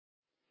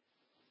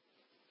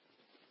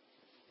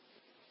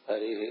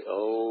హరి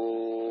ఓం.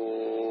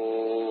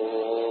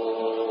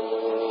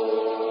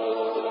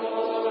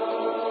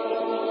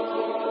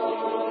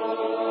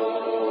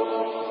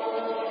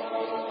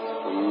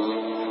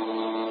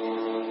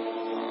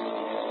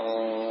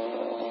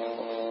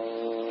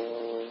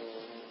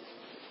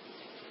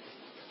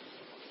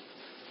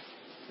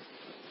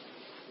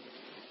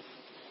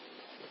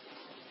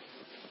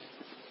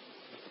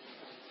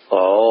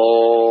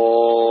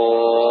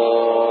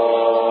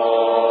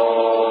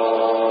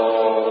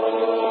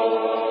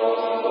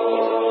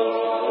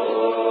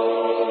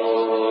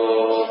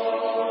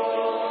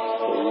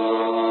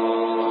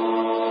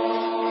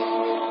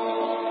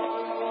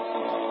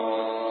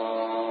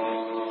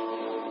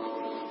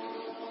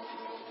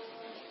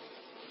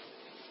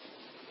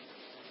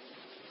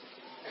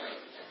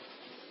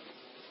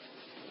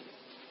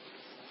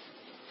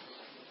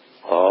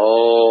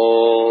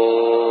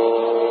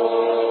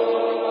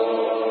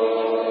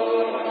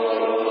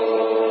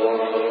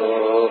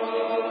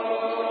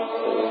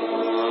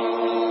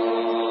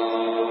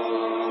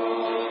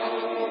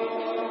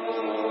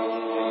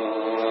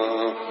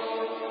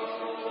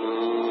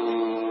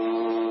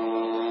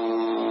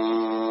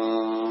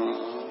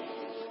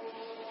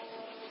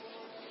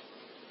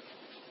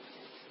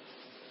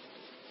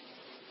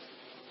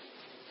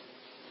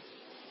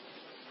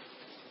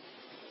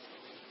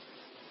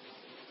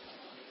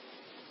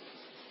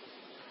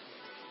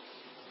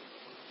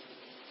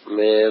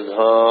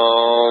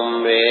 మేధాం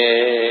మే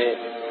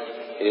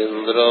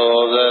ఇంద్రో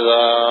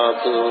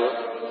దదాతు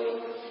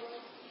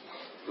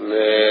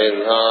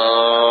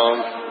మేధాం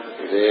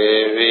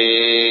దేవీ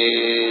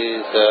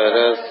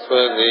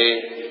సరస్వతి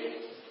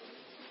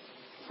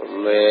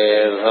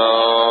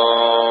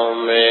మేధాం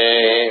మే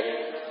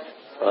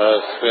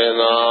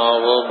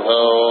అశ్వినావుభౌ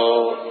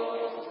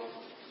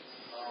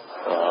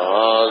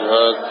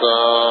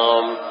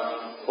ఆధత్తాం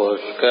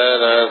పుష్కరస్రజాః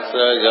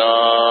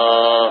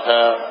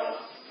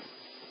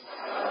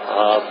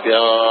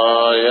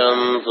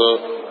ఆప్యాయంతు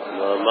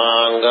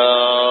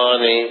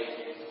మమాంగాని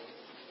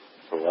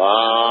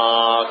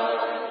walk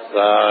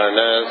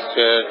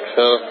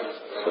ప్రాణశ్చక్షు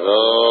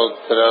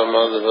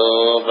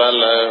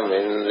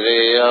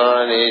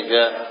శ్రోత్రమధోబలమింద్రియాణి చ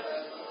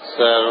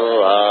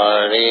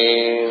సర్వాణి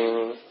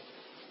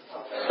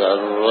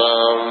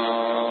సర్వం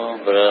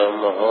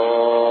బ్రహ్మోపనిషదం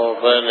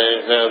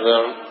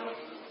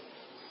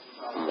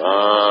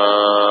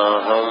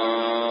మాహం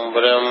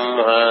బ్రహ్మ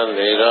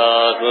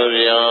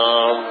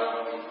నిరాకుర్యాం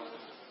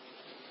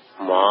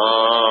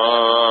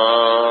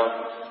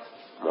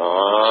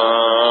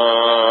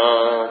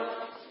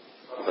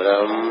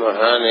బ్రహ్మ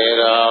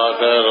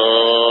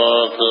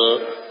నిరాకరోతు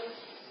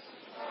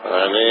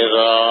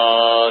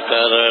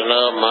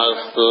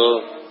అనిరాకరణమస్తు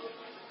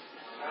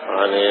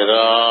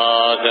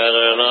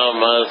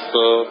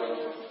అనిరాకరణమస్తు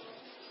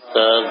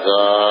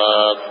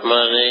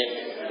తదాత్మని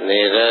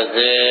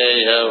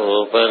నిరసేయ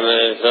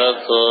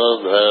ఉపనిషత్సు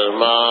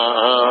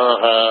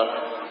ధర్మాః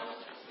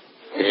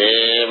ఏ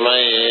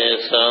మయే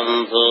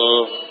సంతు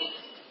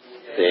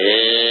తే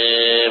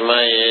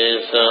మయే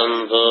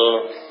సంతు.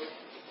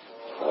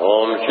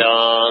 ఓం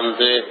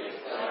శాంతి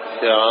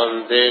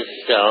శాంతి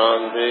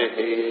శాంతి.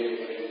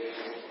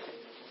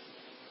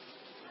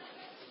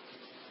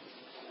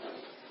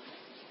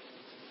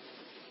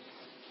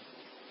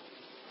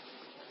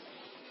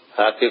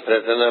 Happy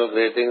fraternal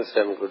greetings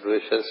and good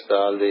wishes to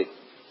all the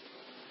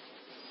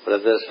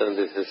brothers and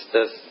the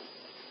sisters.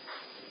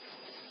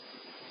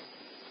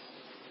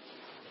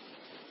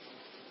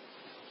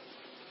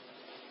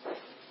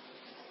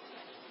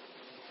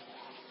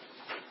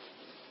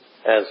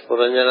 As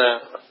Puranjana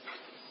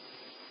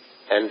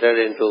entered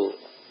into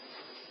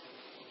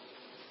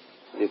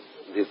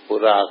the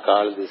Pura,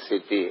 called the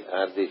city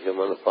or the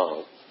human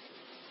form,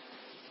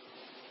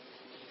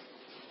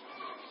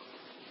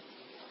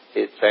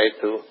 he tried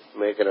to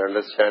make an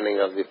understanding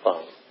of the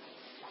form.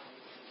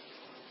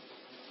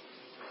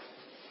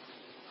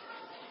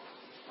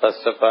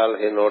 First of all,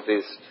 he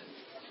noticed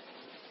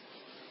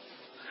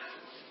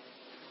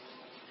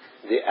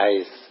the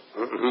eyes.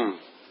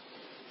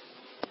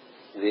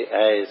 The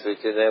eyes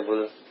which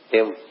enable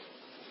him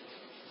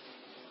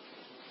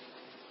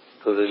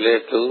to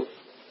relate to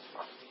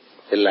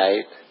the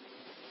light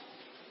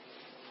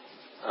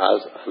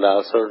and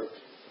also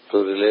to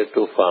relate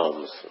to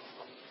forms.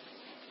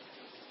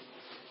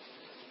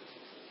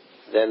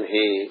 Then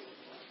he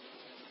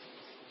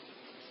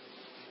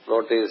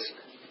noticed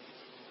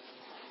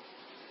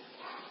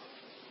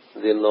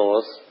the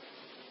nose,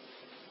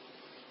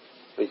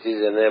 which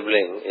is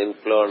enabling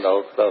inflow and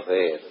outflow of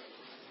air,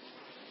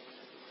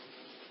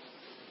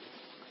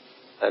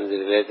 and the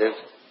related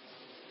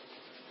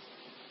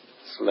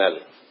smell,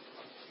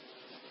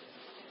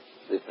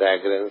 the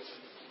fragrance,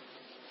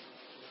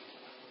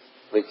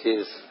 which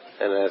is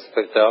an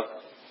aspect of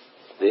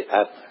the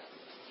earth.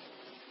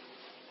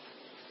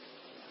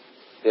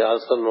 He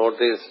also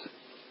noticed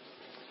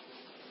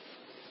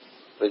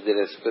with the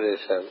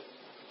respiration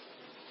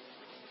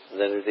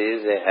that it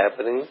is a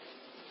happening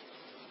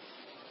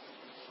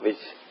which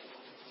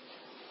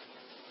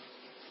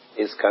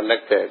is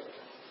conducted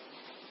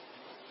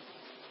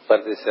for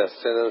the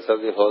sustenance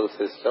of the whole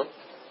system,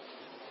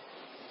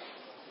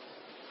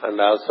 and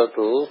also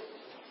to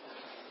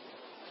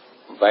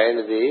bind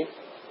the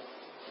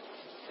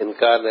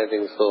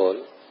incarnating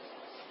soul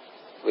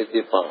with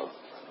the form.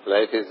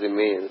 Life is the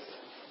means.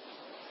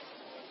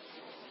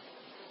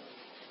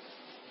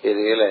 He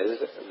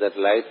realized that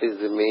life is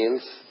the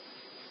means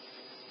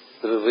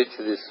through which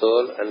the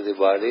soul and the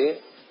body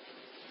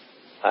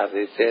are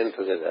retained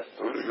together.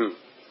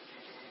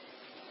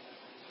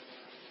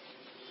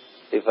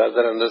 He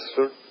further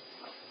understood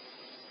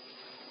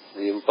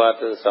the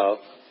importance of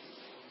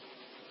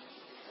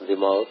the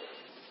mouth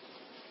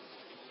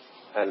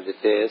and the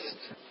taste,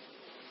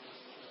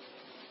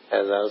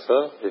 as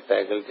also the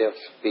faculty of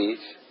speech,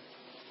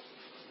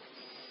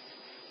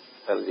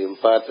 and the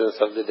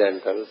importance of the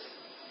dentals,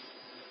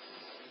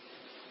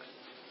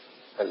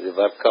 and the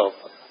work of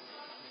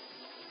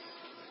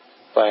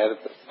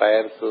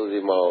fire through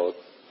the mouth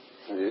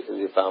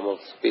in the form of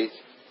speech,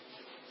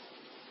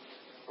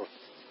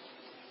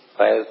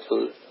 fire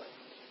through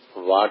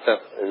water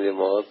in the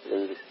mouth in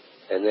the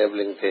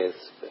enabling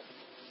taste,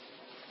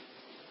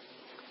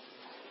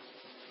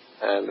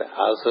 and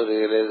also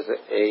realize the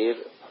air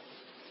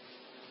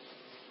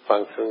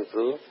functioning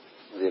through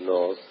the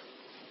nose,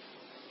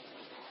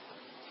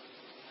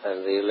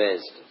 and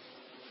realized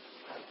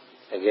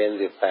again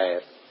the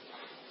fire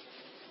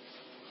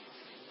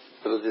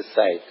through the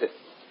sight,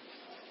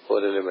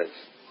 4 elements.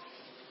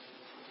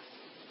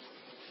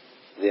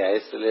 The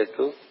eyes relate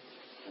to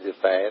the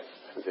fire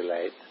and the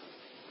light,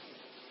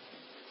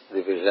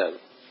 the vision.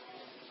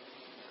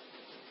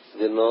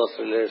 The nose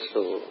relates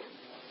to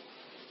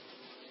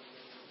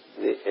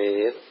the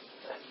air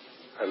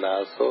and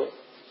also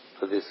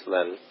to the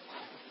smell.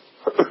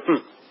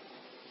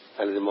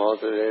 And the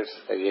mouth relates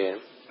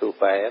again to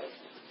fire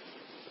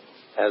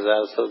as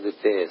also the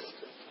taste.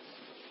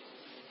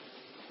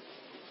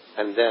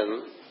 And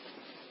then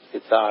he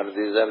thought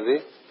these are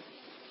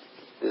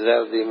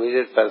the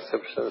immediate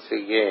perceptions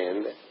he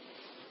gained,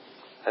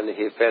 and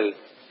he felt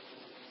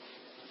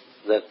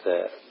that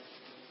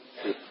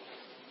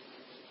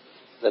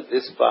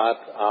this part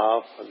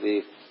of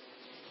the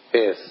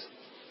face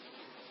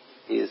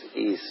is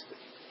east,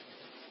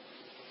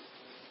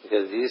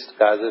 because east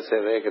causes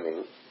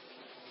awakening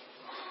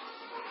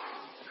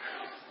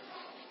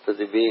to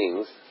the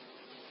beings,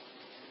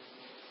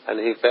 and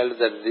he felt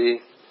that the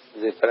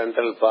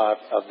frontal part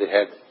of the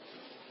head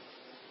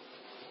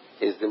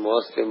is the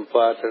most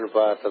important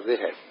part of the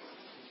head.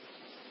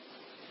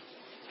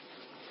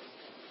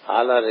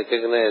 All are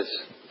recognized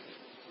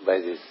by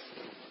this.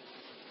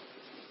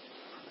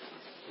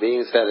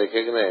 Beings are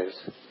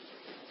recognized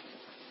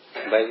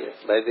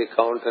by the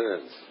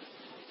countenance.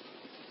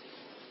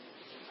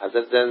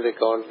 Other than the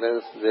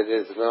countenance, there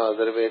is no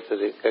other way to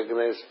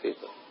recognize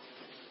people.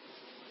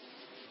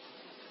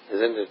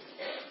 Isn't it?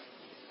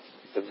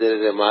 If there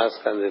is a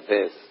mask on the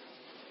face,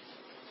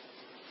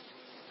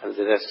 and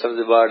the rest of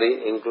the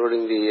body,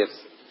 including the ears,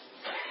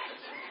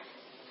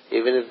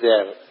 even if they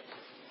are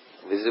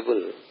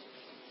visible,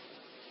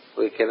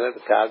 we cannot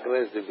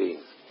recognize the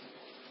beings.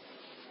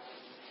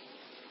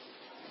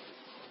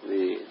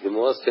 The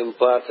most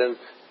important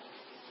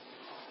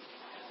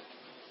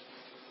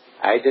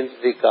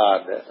identity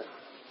card,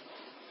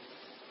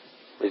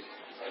 which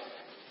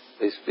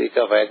we speak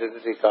of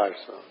identity cards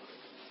now.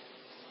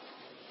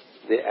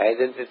 The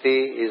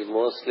identity is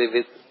mostly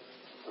with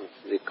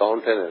the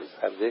countenance,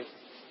 or the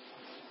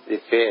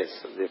face,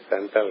 the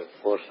frontal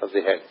portion of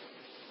the head,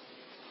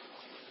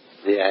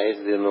 the eyes,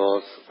 the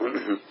nose,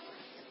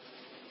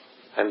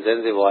 and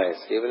then the voice.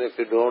 Even if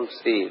you don't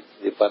see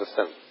the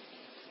person,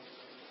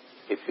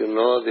 if you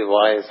know the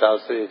voice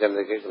also you can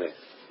recognize.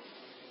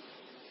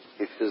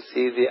 If you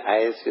see the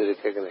eyes, you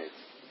recognize.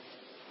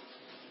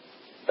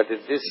 But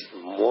if this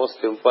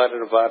most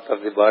important part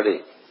of the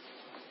body,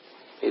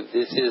 if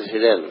this is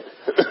hidden,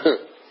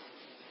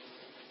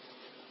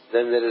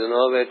 then there is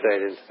no way to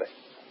identify.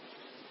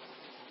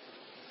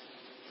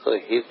 So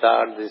he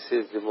thought this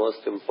is the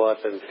most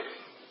important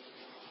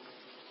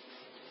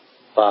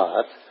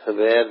part,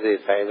 where the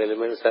 5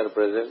 elements are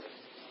present,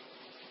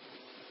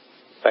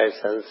 5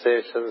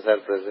 sensations are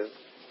present,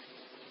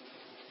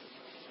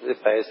 the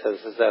 5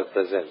 senses are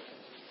present.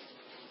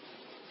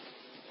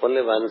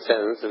 Only one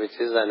sense, which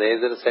is on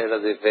either side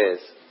of the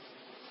face,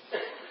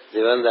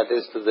 the one that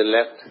is to the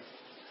left,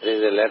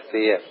 is the left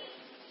ear.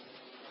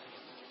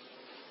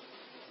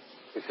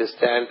 If you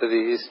stand to the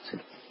east,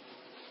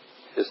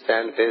 if you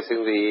stand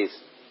facing the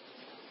east,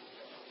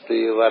 to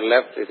your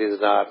left it is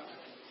north,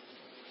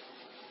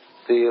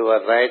 to your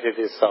right it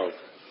is south.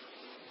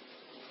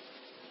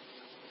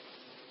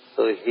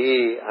 So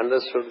he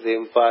understood the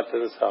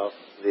importance of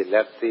the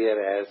left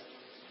ear as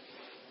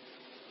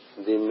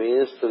the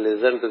means to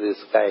listen to the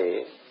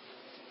sky,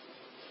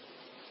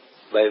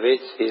 by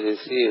which he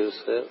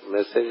receives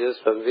messages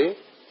from the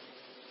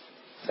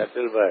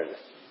subtle world.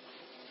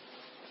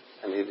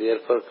 And he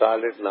therefore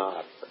called it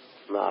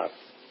north.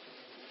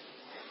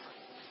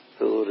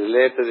 To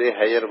relate to the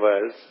higher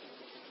worlds,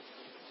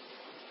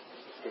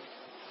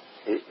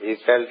 he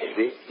felt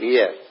the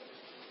ear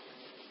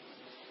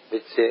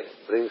which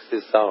brings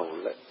the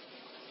sound.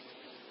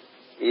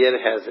 Ear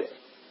has a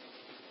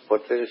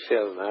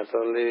potential not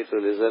only to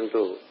listen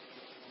to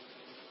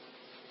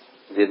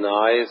the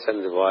noise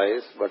and the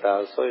voice, but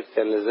also it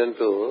can listen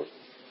to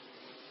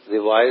the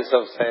voice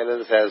of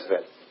silence as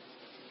well.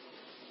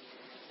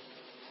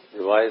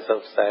 The voice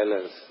of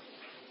silence.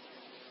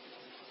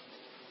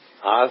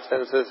 All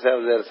senses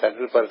have their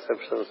subtle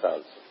perceptions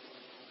also.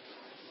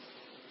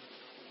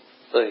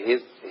 So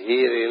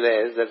he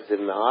realized that the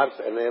north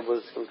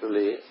enables him to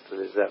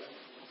listen.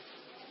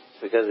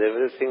 Because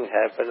everything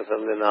happened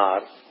from the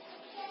north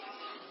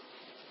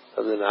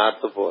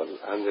pole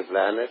on the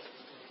planet.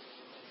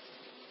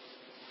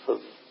 So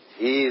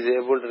he is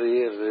able to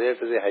relate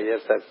to the higher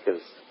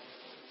circles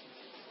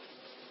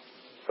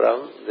from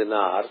the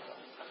north,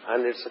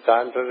 and its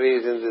contrary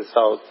is in the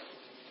south.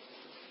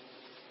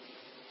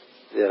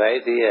 The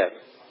right ear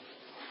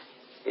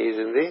is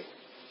in the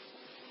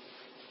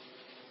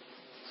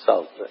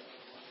south,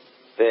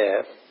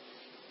 where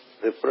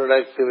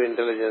reproductive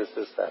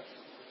intelligences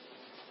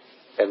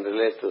can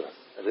relate to us.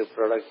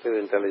 Reproductive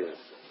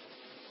intelligence.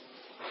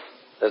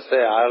 That's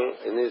why all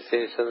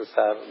initiations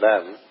are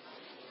done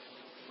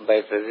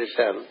by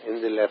tradition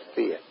in the left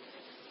ear.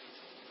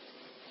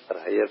 For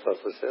higher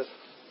purposes,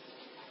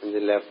 in the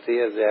left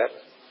ear there,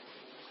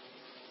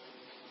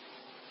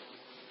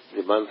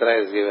 the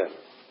mantra is given.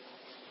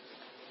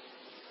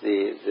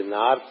 The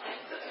north,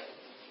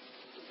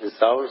 the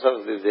sounds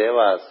of the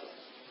devas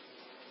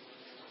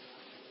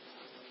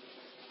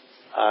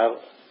are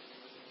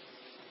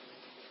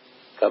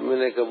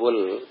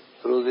communicable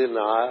through the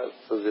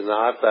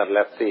north or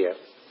left ear.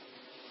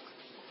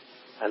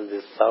 And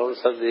the sounds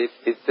of the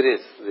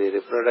pitris, the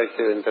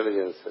reproductive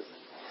intelligences,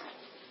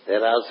 they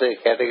are also a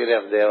category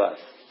of devas.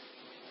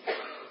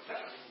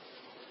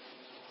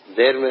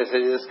 Their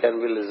messages can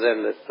be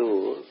listened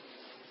to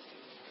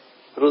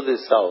through the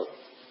south.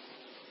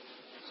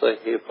 So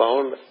he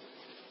found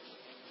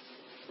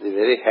the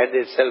very head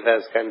itself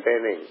as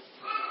containing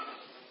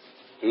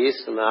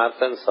east,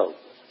 north and south.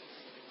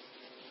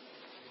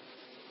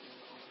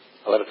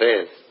 Our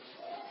face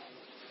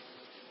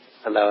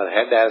and our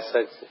head as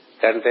such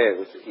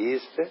contains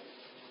east,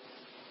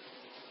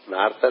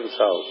 north and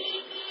south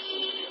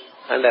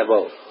and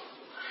above.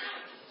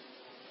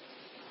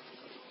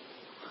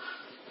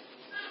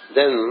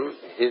 Then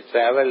he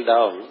travelled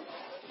down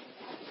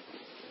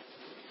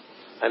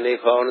and he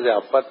found the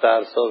upper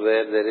torso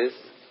where there is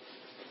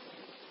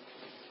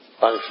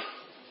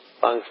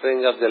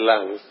functioning of the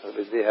lungs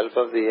with the help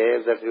of the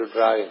air that you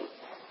draw in.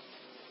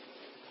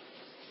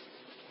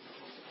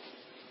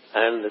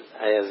 And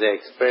as I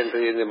explained to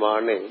you in the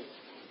morning,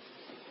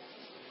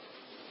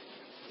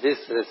 this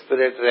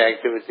respiratory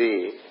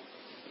activity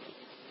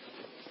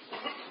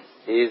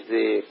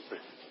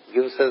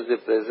gives us the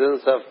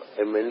presence of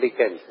a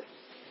mendicant,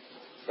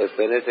 a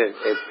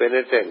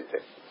penitent.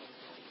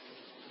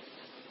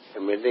 A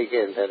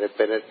mendicant or a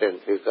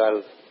penitent, we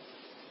call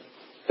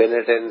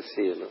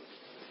penitency,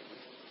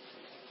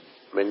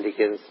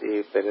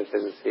 Mendicancy,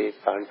 penitency,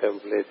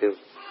 contemplative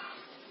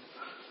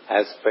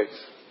aspects,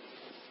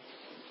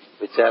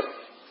 which are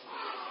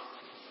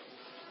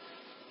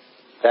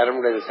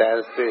termed in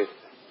Sanskrit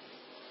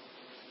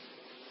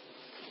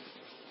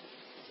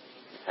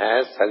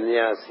as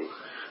sannyasi.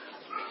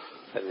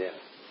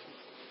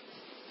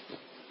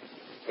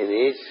 In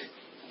each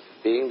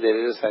being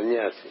there is a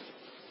sannyasi,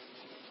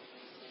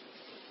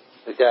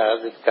 because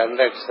it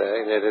conducts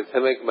in a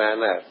rhythmic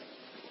manner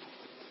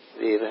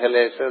the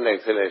inhalation and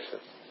exhalation.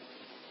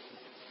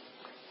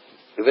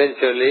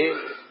 Eventually,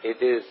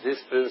 it is this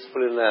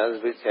principle in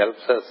us which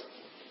helps us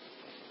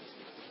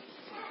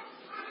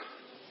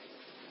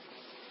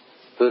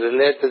to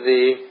relate to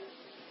the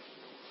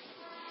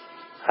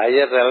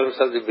higher realms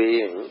of the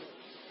being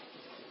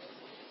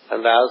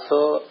and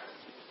also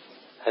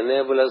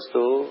enable us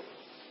to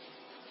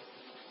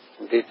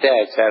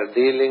detach or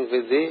de-link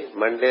with the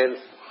mundane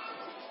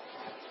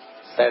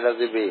side of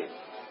the being.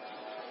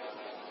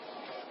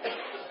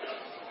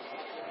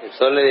 It's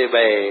only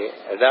by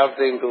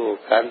adapting to,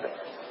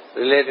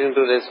 relating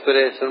to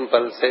respiration,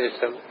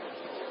 pulsation,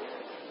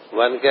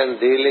 one can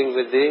de-link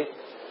with the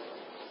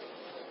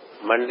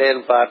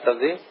mundane part of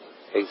the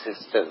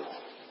existence.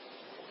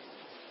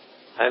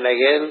 And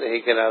again,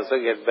 he can also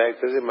get back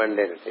to the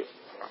mundanity.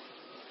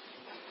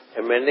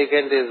 A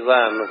mendicant is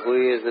one who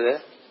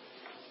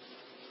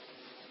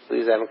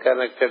is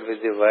unconnected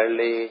with the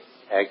worldly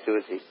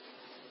activity.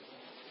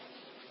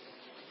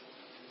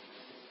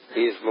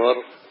 He is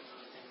more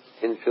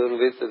in tune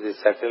with the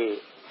subtle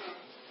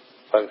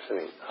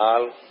functioning.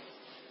 All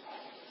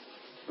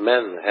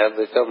men have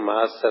become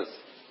masters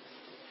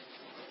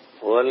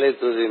only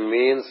through the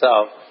means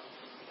of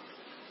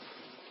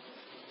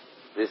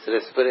this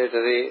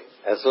respiratory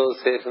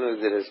association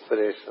with the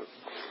respiration,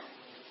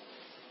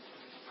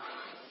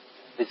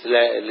 which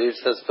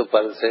leads us to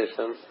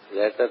pulsation,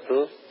 later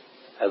to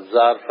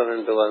absorption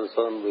into one's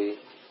own being,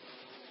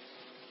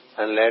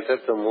 and later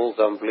to move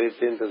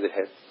completely into the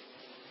head.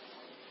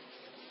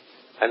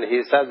 And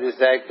he saw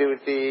this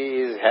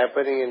activity is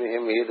happening in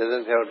him, he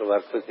doesn't have to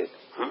work with it.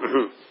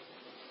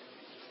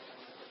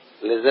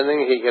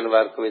 Listening he can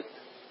work with.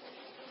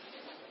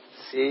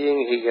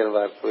 Seeing he can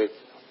work with.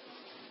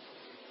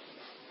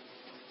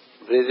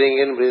 Breathing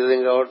in,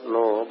 breathing out,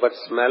 no. But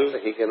smell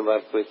he can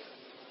work with.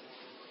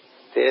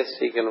 Taste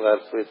he can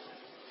work with.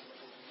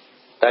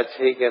 Touch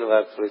he can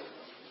work with.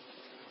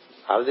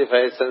 All the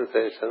five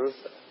sensations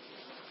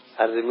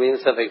are the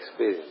means of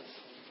experience.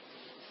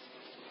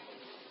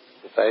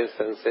 The five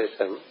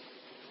sensations,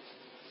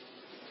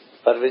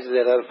 for which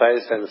there are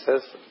five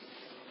senses,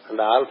 and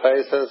all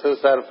five senses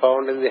are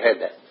found in the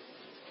head.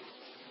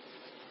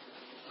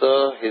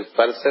 So his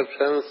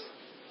perceptions,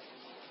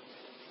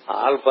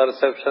 all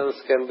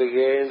perceptions can be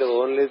gained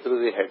only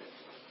through the head.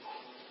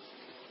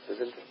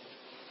 Isn't it?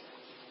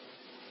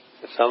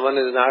 If someone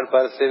is not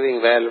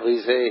perceiving well,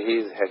 we say he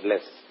is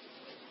headless.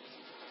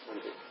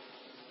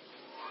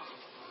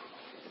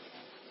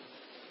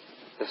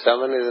 If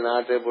someone is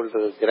not able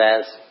to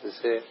grasp, we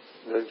say,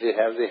 don't you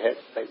have the head?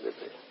 Like that.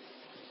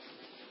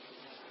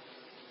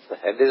 The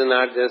head is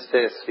not just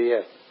a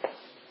sphere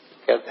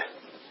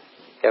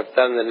kept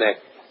on the neck.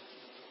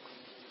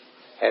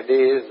 Head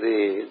is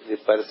the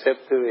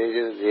perceptive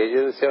agency, the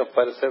agency of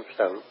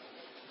perception,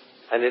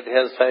 and it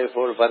has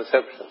fivefold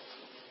perceptions.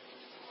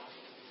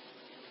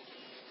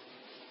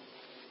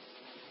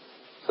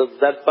 So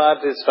that part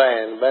is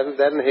fine, but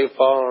then he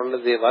found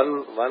the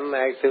one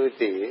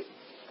activity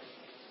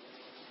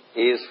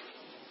is,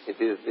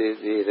 it is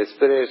the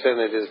respiration,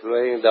 it is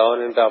flowing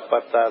down into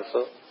upper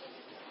torso,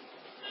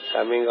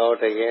 coming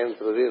out again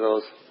through the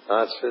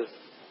nostrils,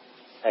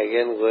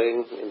 again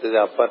going into the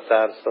upper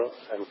torso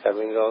and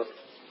coming out.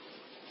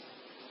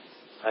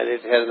 And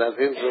it has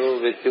nothing to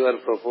do with your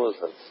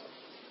proposals.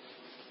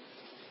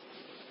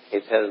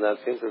 It has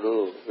nothing to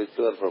do with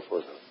your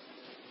proposals.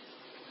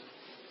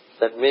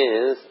 That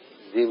means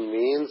the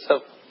means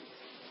of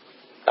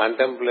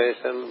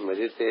contemplation,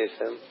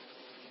 meditation,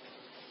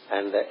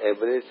 and the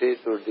ability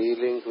to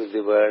dealing with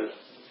the world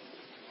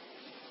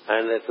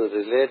and to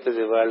relate to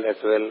the world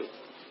at will,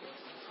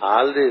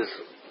 all this,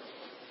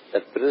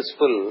 that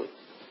principle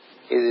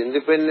is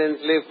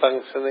independently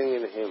functioning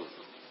in him.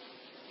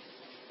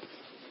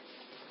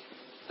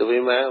 So we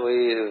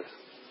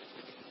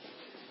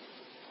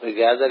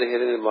gather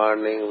here in the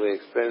morning, we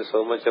explain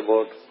so much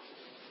about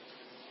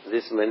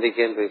this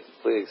mendicant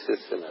who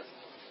exists in us.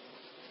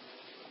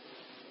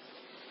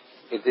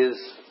 It is,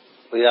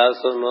 we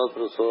also know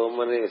through so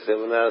many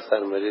seminars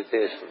and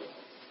meditation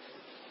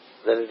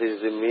that it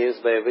is the means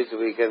by which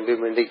we can be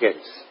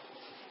mendicants.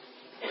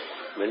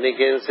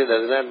 Mendicancy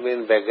does not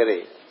mean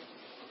beggary.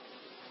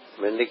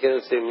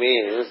 Mendicancy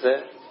means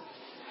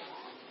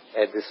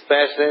a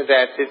dispassionate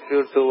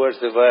attitude towards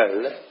the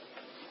world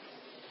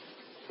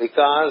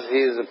because he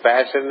is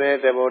passionate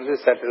about the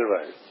subtle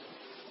world.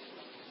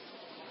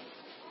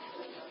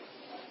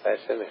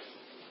 Passionate.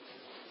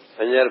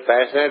 When you are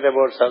passionate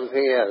about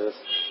something else,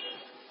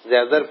 the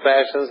other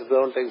passions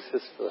don't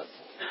exist to us.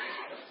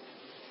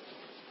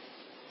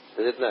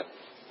 Is it not?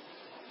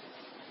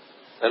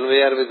 When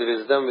we are with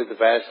wisdom, with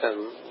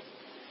passion,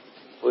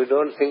 we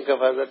don't think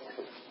of other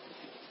things.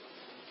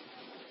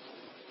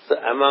 So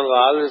among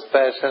all these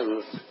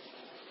passions,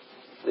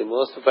 the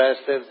most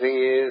passionate thing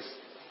is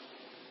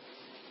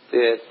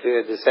to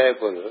a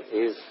disciple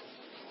is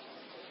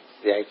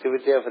the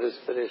activity of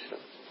respiration,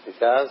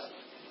 because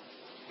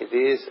it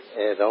is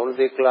a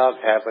round-the-clock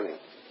happening.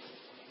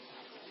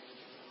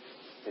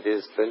 It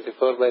is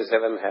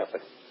 24/7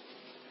 happening.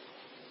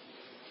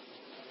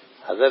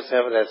 Others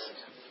have rest.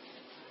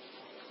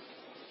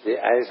 The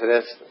eyes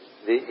rest,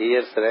 the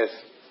ears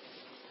rest,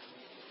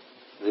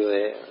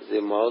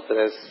 the mouth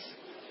rests,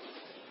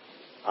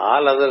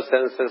 all other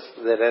senses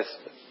they rest,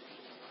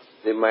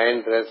 the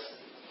mind rests,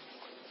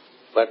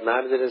 but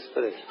not the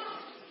respiration.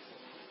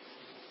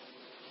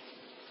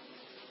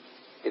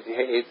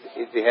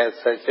 It has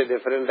such a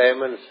different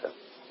dimension.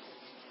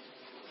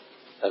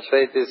 That's why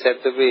it is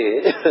said to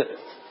be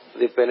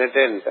the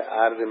penitent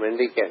or the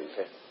mendicant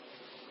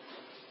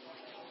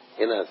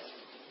in us.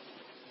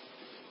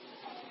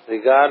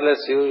 Regardless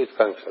you, it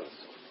functions.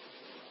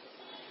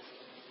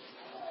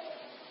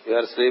 You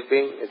are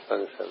sleeping, it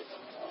functions.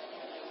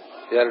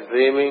 You are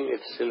dreaming,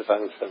 it still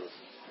functions.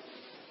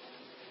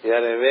 You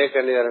are awake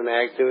and you are in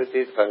activity,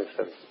 it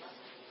functions.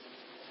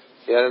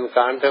 You are in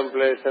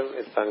contemplation,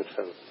 it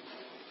functions.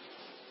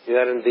 You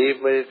are in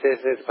deep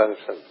meditation, it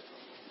functions.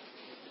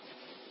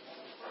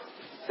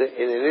 So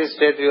in any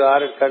state you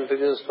are, it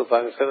continues to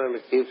function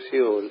and keeps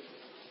you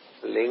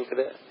linked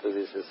to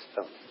the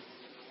system.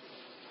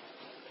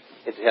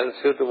 It helps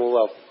you to move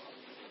up.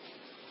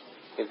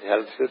 It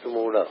helps you to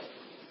move down.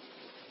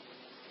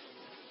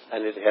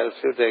 And it helps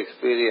you to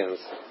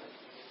experience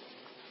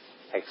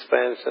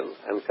expansion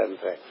and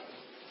contraction.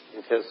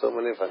 It has so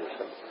many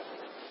functions.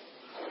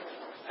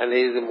 And he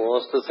is the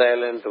most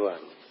silent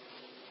one.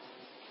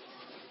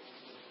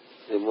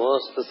 The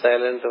most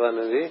silent one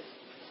is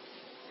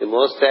the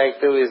most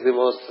active is the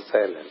most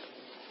silent.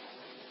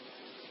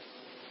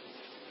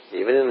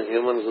 Even in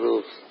human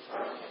groups,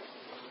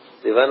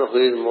 The one who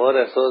is more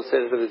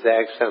associated with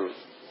action,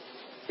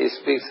 he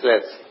speaks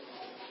less.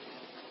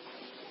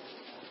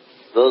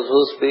 Those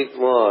who speak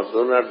more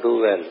do not do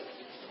well.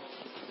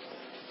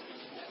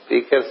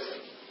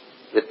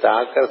 The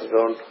talkers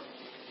don't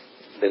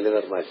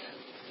deliver much.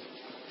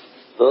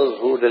 Those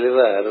who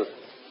deliver,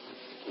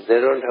 they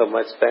don't have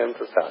much time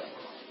to talk.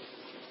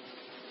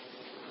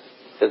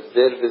 Because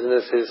their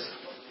business is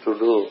to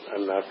do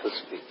and not to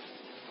speak.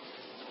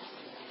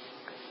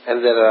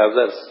 And there are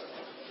others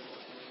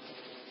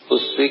who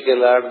speak a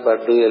lot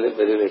but do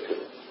very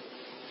little.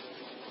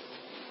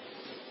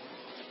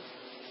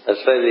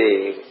 That's why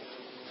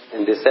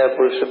in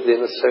discipleship the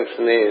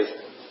instruction is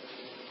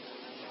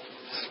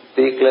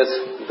speak less,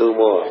 do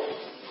more.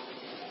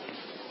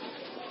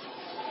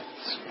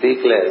 Speak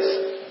less,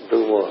 do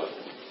more.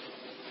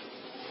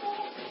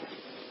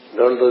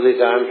 Don't do the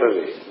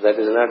contrary. That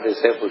is not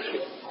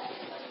discipleship.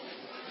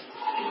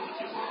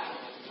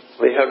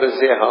 We have to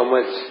see how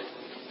much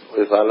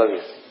we follow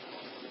this.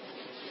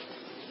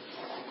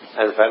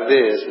 And for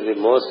this, the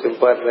most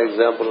important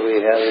example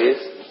we have is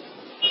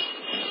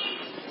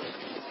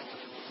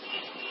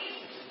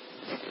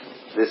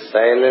the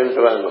silent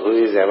one who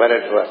is ever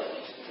at work.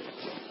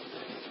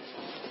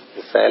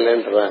 The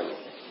silent one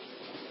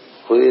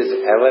who is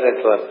ever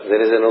at work.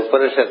 There is an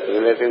Upanishad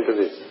relating to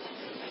this.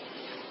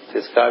 It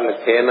is called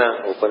Kena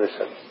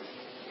Upanishad.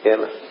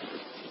 Kena.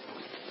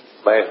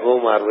 By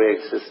whom are we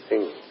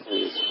existing in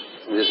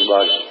this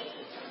body?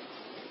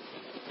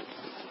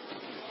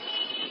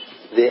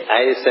 The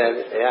I said,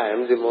 I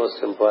am the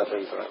most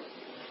important one.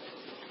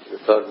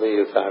 Without me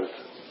you can't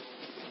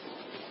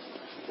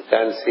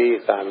see,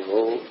 you can't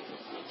move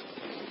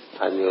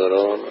on your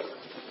own.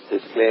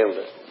 It claimed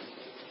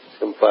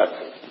it's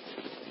important.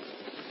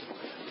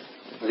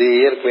 The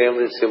ear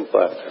claimed it's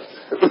important.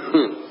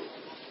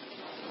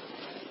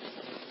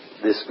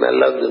 The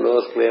smell of the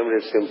nose claimed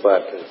its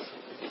importance.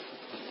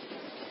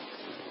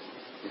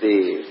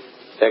 The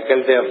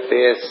faculty of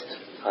taste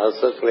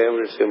also claimed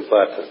its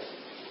importance.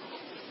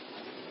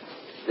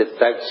 The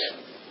touch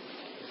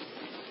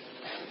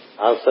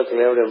also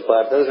claimed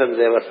importance, and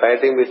they were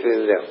fighting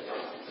between them.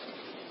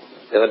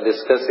 They were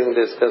discussing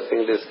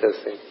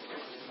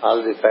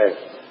all the fight.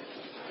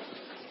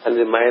 And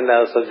the mind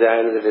also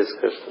joined the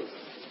discussion.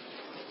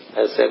 I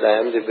said, I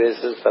am the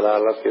basis for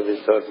all of you.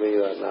 Without me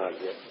you are not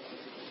here.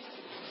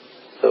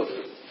 So,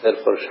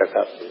 therefore shut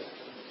up.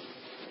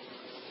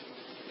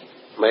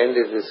 Mind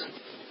is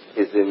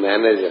the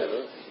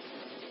manager,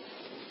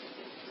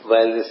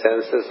 while the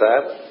senses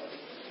are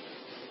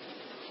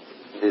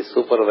the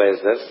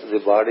supervisors, the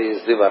body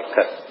is the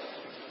worker.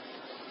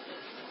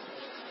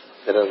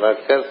 There are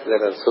workers,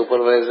 there are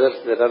supervisors,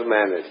 there are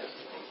managers.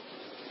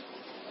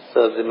 So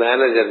the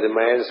manager, the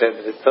mind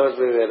said, without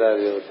me where are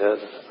you?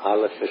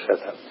 All of you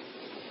shut up.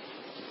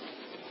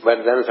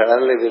 But then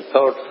suddenly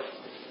without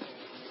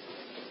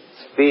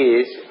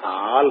speech,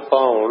 all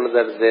found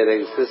that their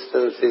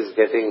existence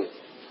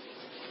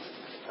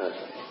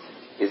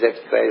is at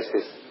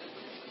crisis.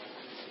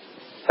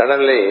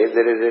 Suddenly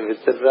there is a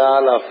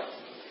withdrawal of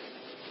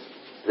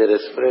the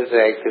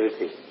respiratory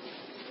activity.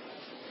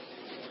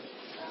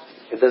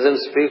 It doesn't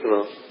speak,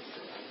 no.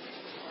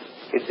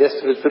 It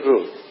just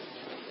withdrew.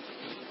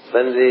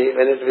 When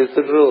it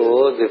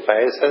withdrew, the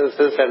five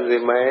senses and the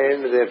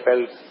mind, they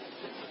felt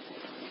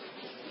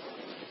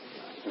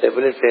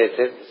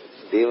debilitated,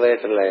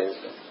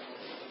 devitalized,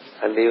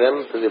 and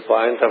even to the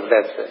point of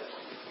death.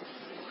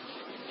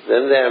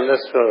 Then they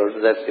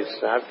understood that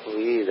it's not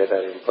we that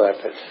are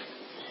important.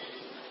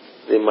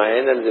 The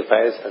mind and the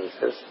five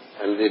senses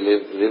and the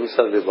limbs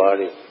of the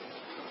body,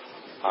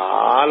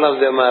 all of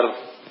them are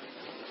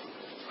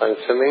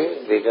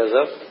functioning because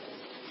of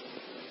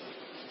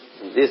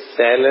this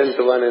silent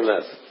one in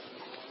us.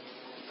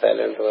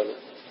 Silent one.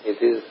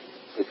 It is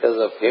because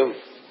of him.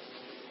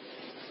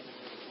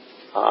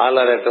 All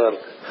are at work.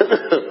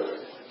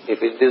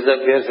 If it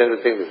disappears,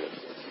 everything disappears.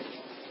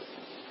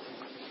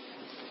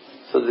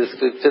 So the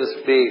scripture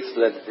speaks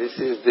that this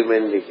is the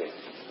mendicant.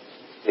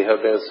 We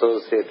have to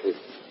associate with.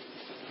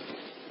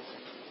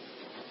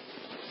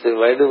 So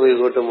why do we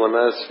go to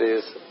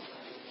monasteries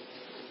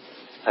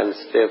and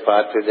stay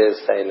 40 days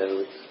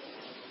silent?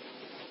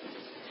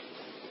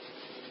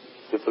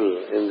 People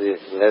in the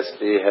West,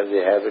 we have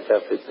the habit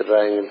of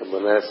withdrawing into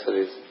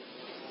monasteries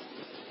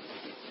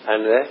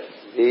and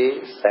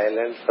be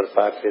silent for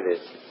 40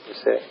 days.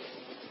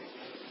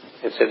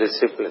 It's a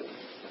discipline.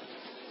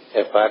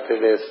 A 40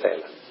 days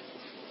silence.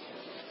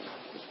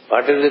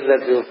 What is it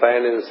that you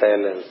find in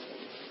silence?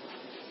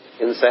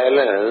 In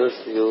silence,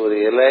 you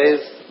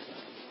realize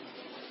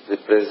the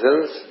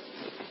presence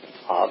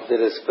of the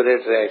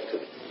respiratory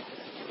activity.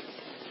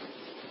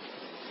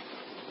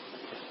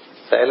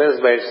 Silence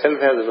by itself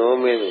has no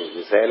meaning.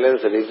 The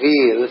silence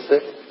reveals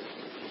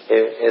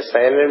a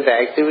silent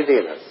activity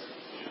in us.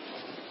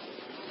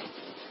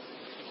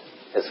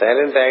 A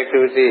silent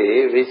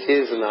activity which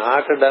is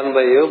not done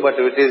by you, but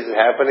which is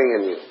happening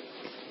in you.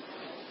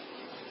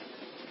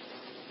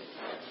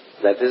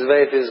 That is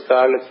why it is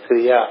called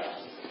Kriya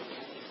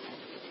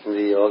in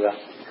the yoga.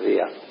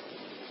 Kriya.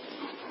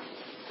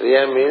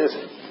 Kriya means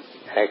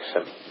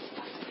action.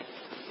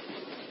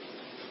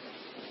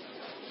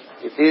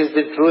 It is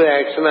the true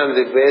action on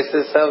the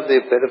basis of the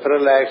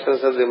peripheral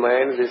actions of the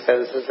mind, the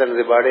senses and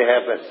the body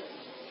happen.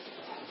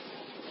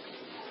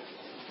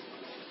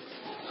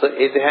 So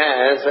it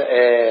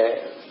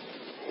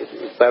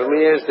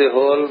permeates the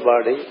whole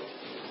body,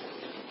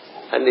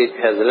 and it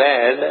has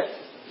led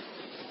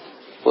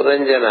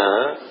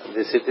Puranjana,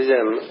 the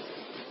citizen,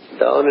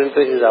 down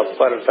into his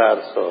upper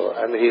torso,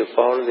 and he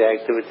found the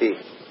activity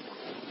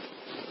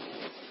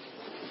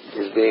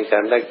is being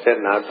conducted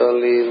not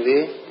only in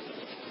the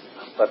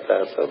upper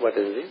torso, but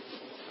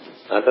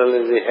not only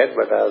in the head,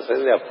 but also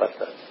in the upper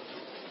torso.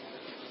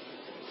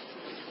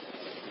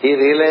 He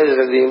realized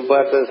the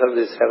importance of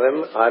the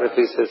 7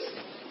 orifices.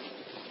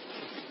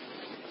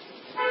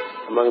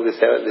 Among the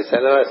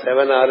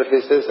 7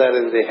 orifices are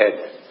in the head.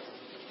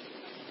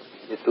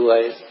 The 2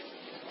 eyes,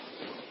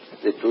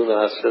 the 2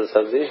 nostrils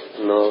of the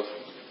nose,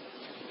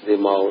 the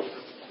mouth,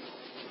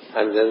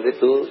 and then the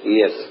 2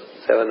 ears,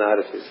 7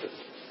 orifices.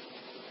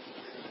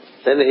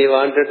 Then he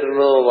wanted to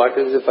know what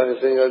is the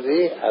functioning of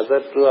the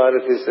other 2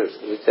 orifices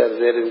which are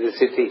there in the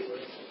city.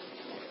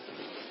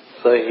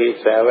 So he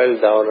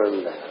travelled down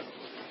under.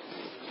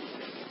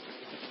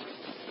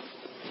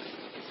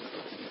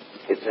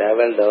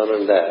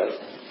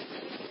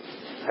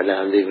 And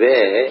on the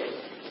way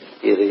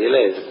he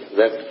realized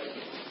that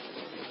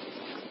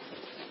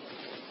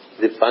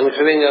the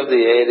functioning of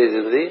the air is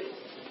in the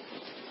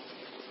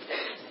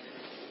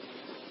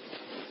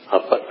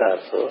upper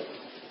torso,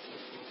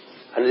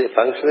 and the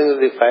functioning of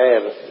the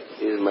fire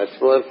is much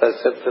more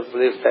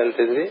perceptibly felt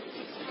in the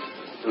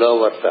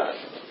lower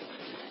torso.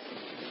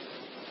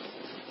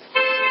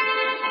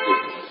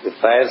 The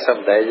fires of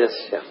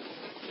digestion,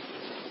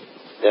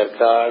 they are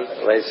called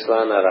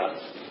Vaishvanara.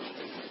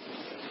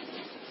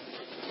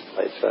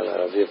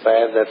 The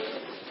fire that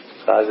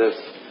causes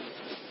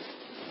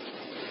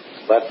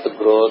birth,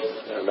 growth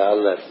and all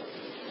that,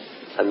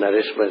 and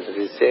nourishment.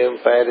 The same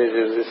fire is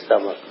in the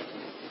stomach.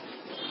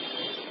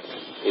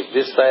 If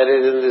this fire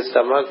is in the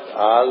stomach,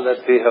 all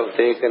that we have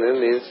taken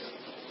in is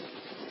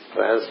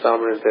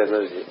transformed into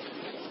energy.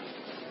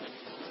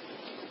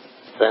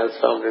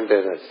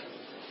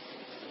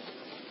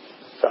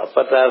 So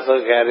upper torso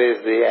carries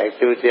the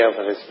activity of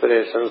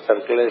respiration,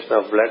 circulation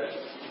of blood,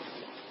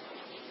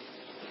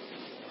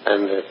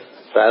 and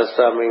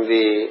transforming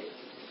the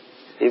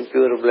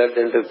impure blood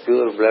into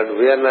pure blood.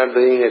 We are not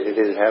doing it, it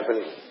is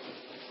happening.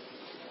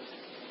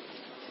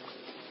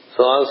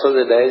 So also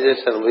the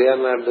digestion, we are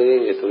not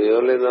doing it, we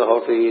only know how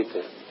to eat.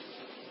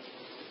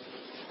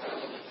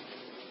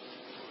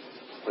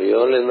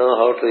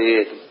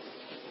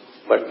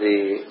 But the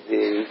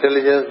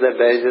intelligence that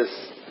digests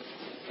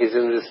is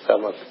in the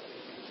stomach.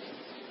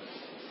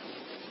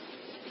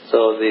 So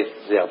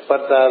the upper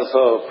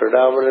torso,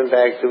 predominant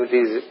activity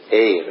is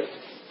air.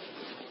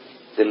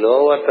 The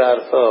lower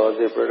torso,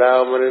 the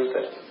predominant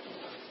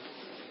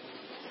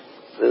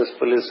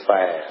principle is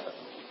fire.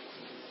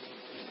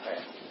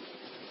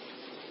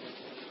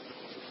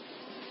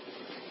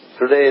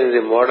 Today in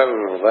the modern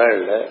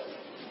world,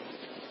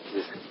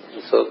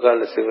 the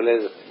so-called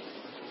civilized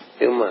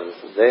humans,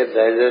 their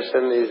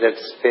digestion is at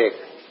stake.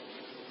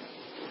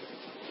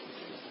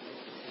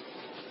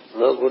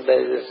 No good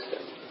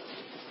digestion.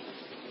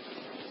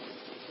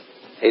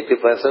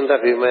 80%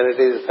 of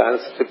humanity is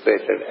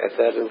constipated,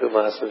 according to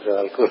Master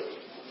Jalkur.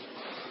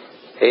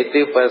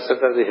 80%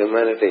 of the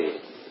humanity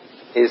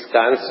is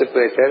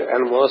constipated,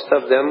 and most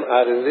of them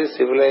are in the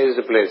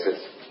civilized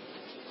places.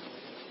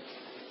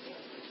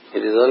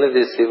 It is only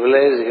the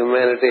civilized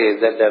humanity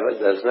that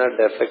does not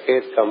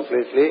defecate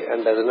completely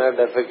and does not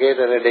defecate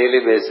on a daily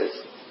basis.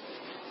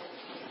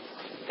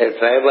 A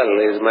tribal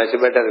is much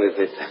better with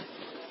it.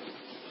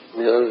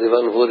 The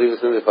one who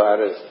lives in the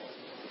forest,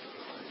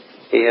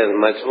 he has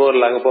much more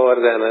lung power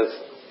than us.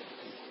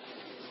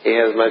 He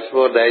has much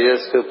more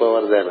digestive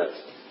power than us.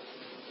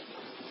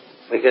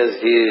 Because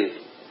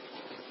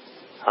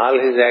all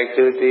his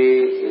activity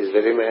is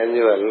very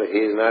manual. He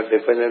is not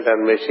dependent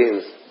on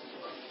machines.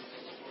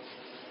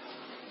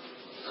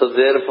 So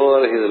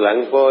therefore his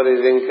lung power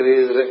is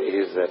increased,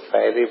 his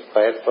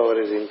fire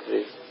power is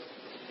increased.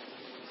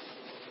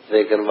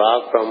 They can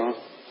walk from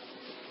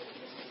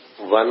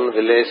one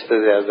village to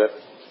the other.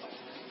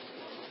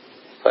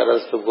 For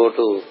us to go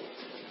to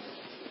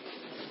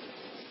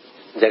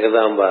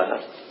Jagadamba,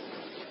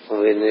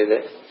 we need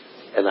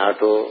an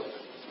auto,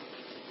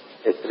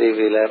 a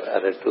 3-wheeler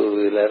or a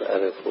 2-wheeler or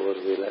a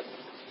 4-wheeler.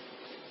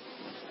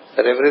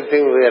 For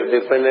everything we are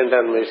dependent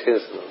on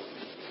machines now.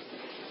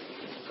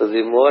 So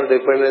the more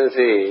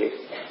dependency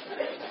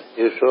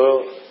you show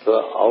to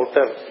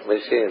outer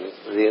machines,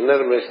 the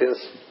inner machines,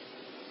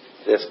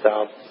 they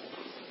stop.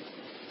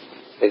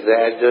 They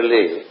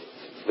gradually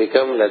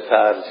become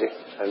lethargic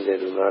and they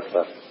do not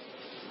work.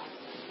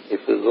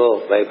 If you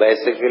go by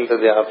bicycle to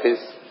the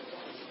office,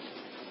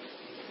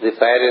 the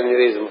fire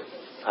engine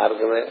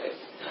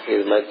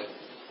is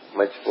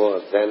much more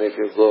than if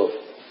you go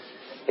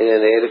in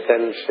an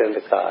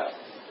air-conditioned car.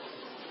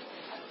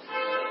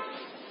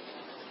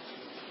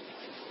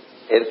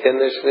 Air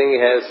conditioning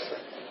has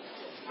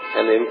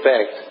an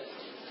impact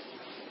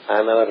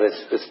on our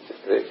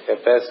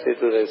capacity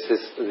to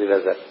resist the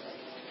weather.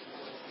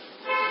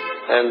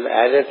 And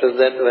added to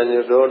that, when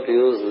you don't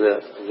use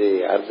the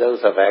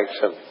organs of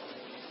action,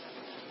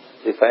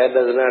 the fire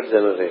does not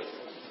generate.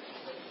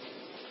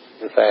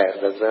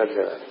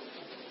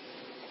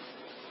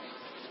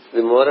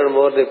 The more and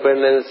more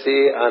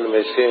dependency on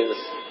machines,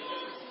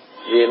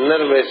 the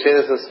inner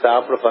machines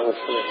stopped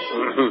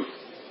functioning.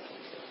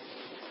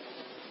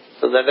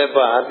 So that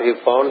apart, he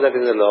found that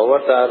in the lower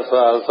torso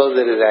also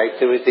there is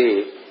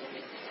activity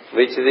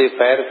which the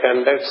fire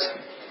conducts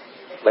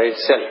by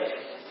itself.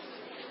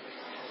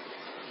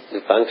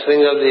 The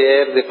functioning of the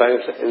air,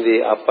 in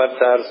the upper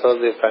torso,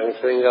 the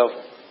functioning of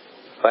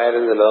fire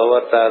in the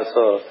lower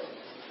torso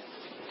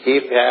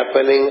keep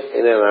happening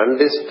in an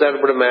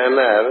undisturbed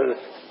manner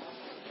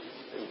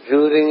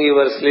during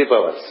your sleep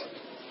hours.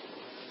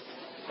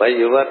 By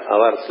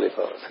our sleep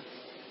hours.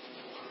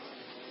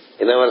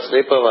 In our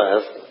sleep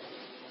hours,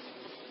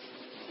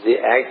 the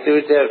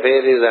activity of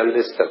air is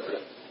undisturbed.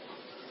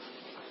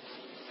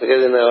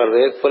 Because in our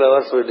wakeful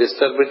hours, we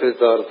disturb it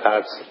with our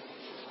thoughts.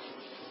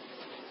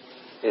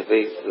 If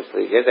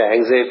we get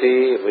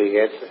anxiety, if we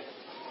get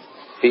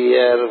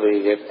fear,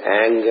 we get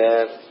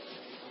anger,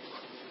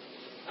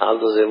 all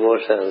those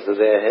emotions,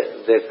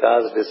 they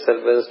cause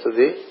disturbance to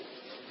the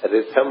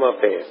rhythm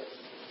of air.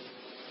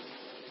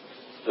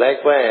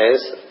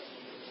 Likewise,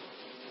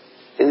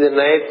 in the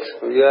night,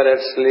 you are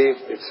at sleep,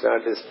 it's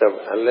not disturbed,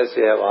 unless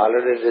you have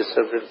already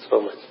disturbed it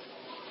so much.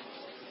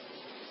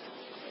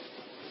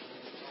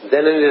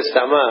 Then in the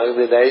stomach,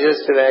 the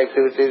digestive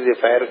activity, the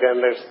fire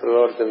conducts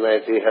throughout the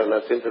night, you have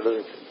nothing to do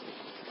with it.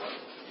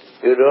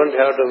 You don't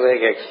have to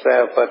make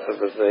extra effort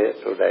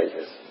to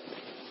digest.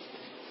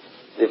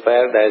 The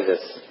fire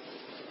digests.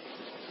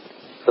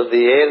 So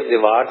the air, the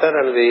water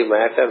and the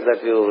matter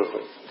that you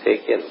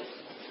take in,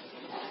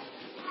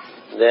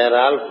 they are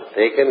all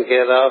taken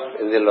care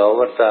of in the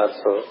lower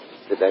torso,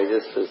 the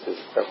digestive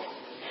system,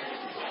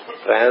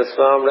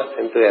 transformed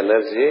into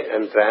energy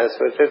and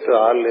transmitted to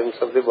all limbs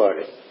of the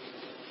body.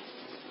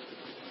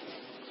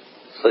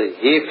 So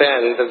he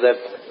felt that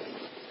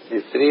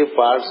the three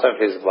parts of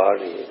his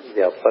body,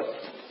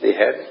 the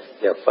head,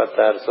 the upper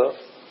torso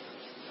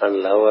and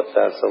lower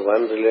torso,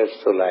 one relates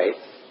to light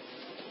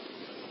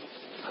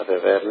of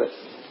awareness,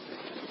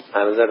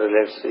 another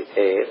relates to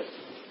air,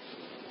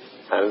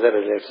 another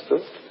relates to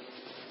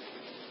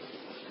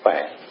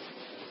fire.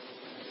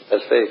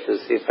 That's why if you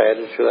see fire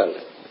ritual,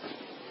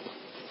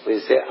 we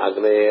say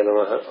Agnaye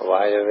Namaha,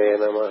 Vayave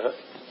Namaha,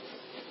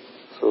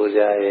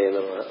 Suryaye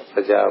Namaha,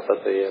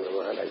 Prajapataye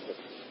Namaha, like that.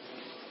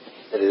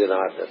 There is an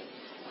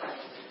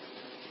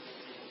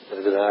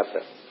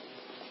order.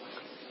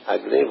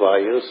 Agni,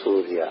 Vayu,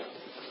 Surya.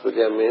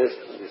 Surya means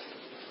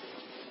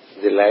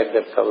the light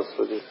that comes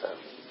through the sun.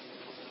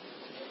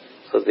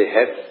 So the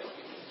head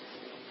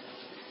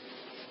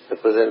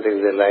representing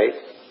the light,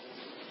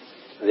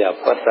 the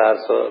upper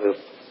torso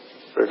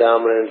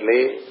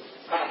predominantly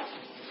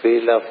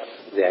field of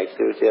the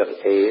activity of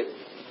air,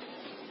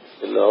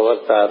 the lower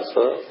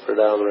torso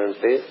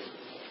predominantly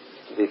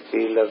the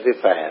field of the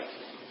fire.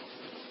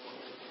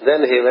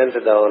 Then he went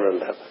down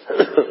and up,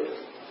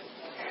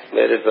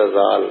 where it was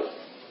all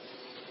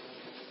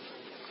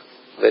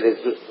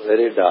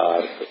very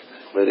dark,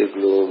 very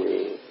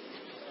gloomy,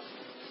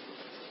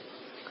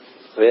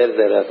 where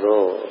there are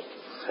no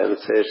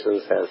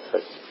sensations as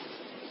such.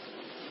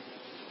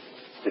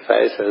 The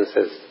five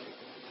senses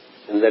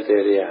in that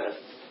area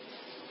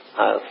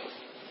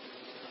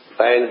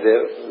find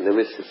their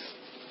nemesis.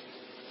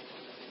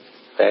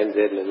 There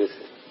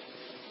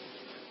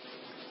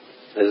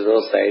is no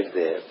sight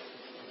there.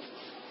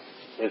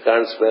 You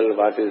can't smell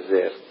what is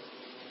there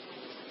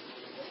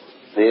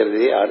near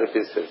the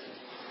orifices.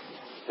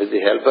 With the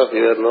help of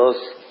your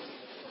nose,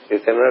 you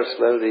cannot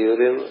smell the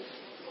urine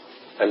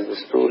and the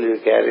stool you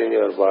carry in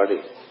your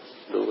body.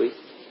 Do we?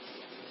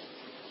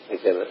 We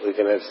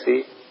cannot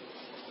see.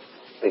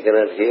 We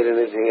cannot hear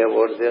anything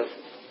about them.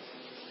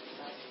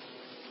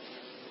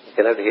 We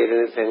cannot hear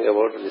anything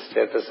about the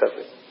status of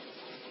it.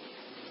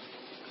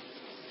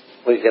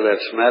 We cannot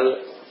smell.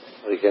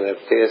 We cannot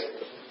taste.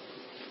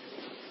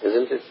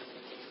 Isn't it?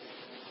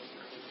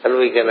 And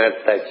we cannot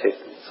touch it.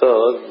 So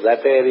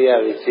that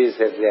area which is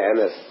at the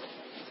anus,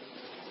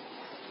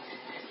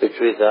 which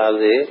we call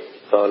the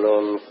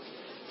colon,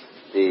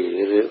 the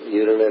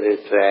urinary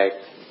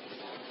tract,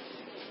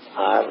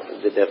 or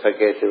the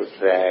defecative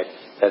tract,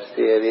 that's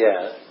the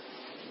area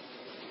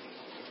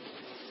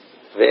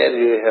where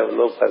you have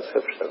no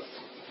perceptions.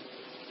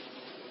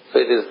 So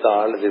it is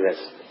called the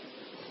West.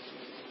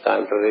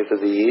 Contrary to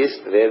the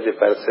East, where the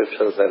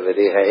perceptions are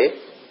very high,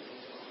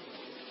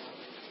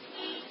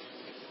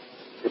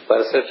 the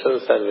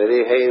perceptions are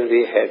very high in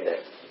the head.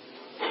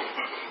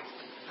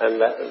 And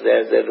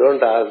they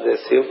don't ask, they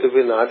seem to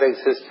be not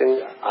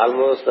existing,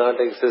 almost not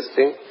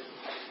existing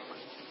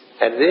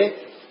at the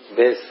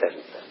base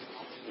center.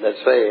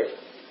 That's why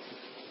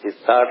he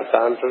thought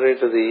contrary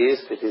to the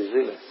East, it is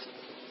the West.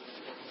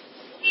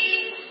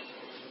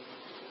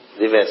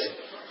 The West.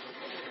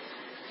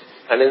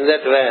 And in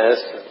that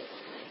West,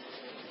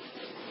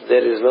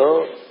 there is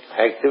no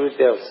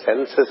activity of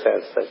senses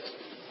as such.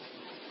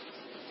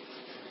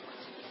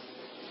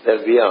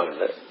 They're beyond.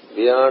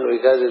 Beyond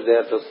because they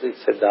are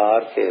it's a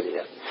dark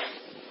area.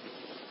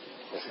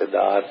 It's a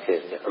dark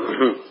area.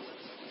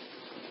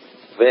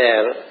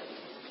 Where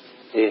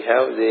you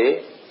have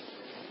the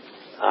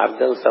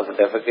organs of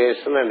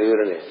defecation and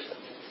urination.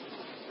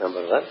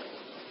 Number one.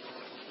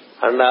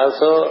 And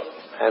also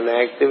an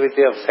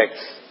activity of sex.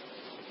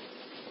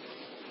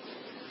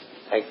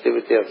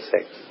 Activity of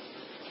sex.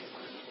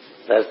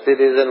 That's the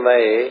reason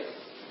why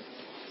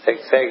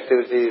sex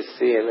activity is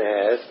seen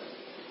as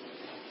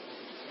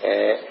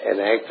an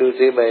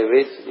activity by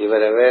which your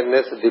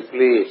awareness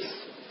depletes.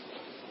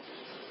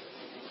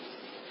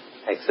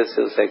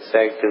 Excessive sex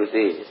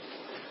activity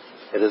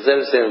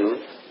results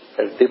in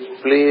a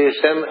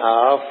depletion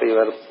of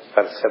your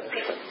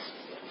perceptions.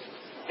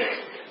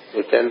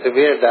 You tend to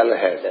be a dull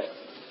head.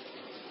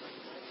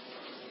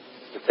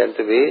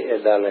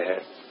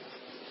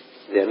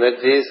 The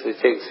energies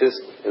which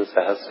exist in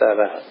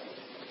Sahasrara,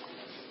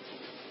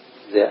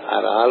 they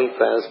are all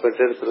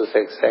transmitted through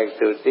sex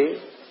activity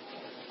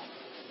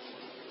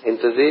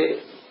into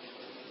the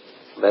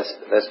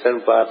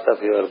western part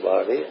of your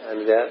body,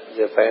 and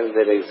they find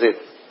their exit.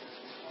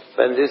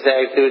 When this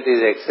activity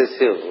is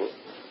excessive,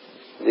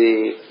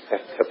 the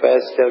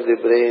capacity of the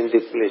brain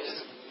depletes.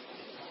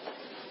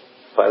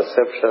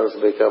 Perceptions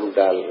become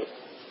dull.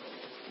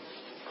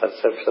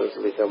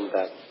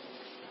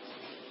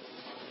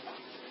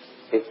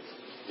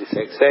 The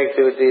sex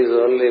activity is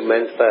only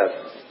meant for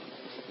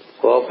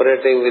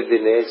cooperating with the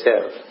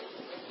nature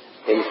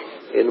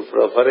in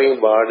proffering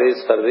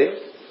bodies for the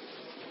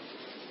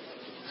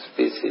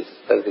species,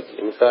 for the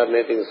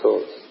incarnating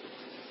souls.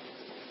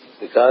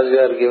 Because you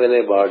are given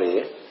a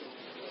body,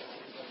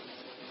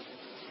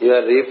 you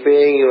are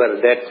repaying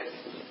your debt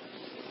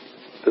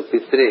to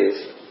Pitris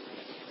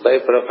by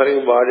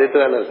proffering body to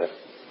another.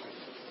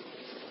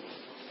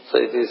 So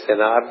it is an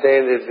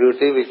ordained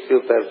duty which you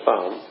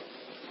perform,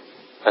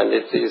 and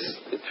it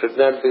should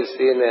not be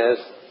seen as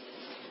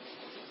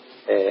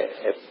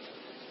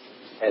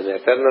an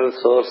eternal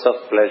source of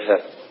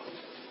pleasure.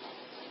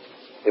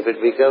 If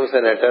it becomes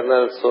an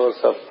eternal source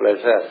of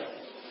pleasure,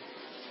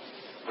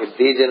 it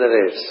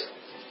degenerates.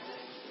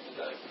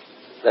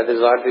 That is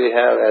what we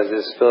have as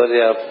the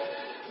story of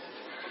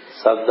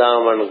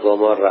Saddam and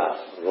Gomorrah.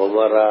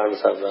 Gomorrah and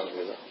Saddam,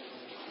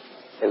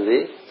 in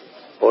the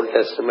Old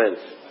Testament,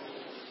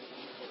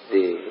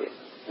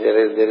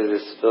 there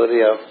is a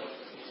story of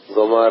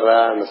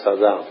Gomorrah and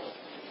Saddam,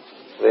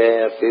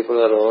 where people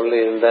were only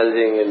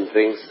indulging in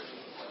drinks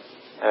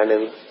and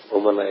in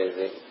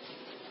womanizing.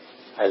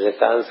 As a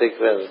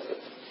consequence,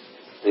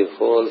 the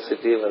whole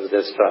city was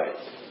destroyed.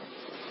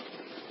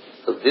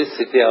 So this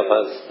city of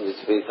us,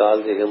 which we call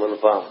the human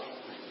form,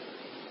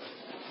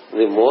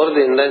 the more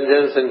the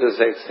indulgence into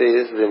sex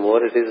is, the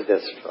more it is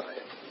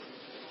destroyed.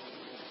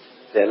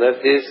 The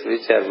energies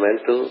which are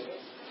meant to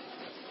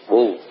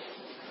move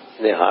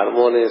in a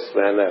harmonious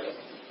manner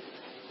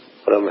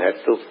from head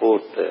to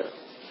foot,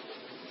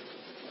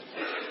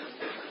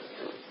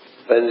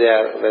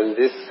 when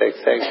this sex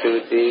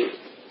activity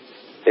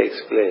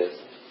takes place,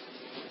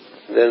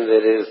 then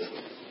there is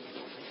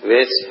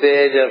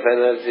wastage of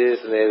energies.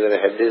 Neither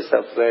head is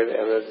supplied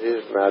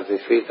energies, nor the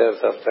feet are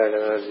supplied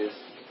energies.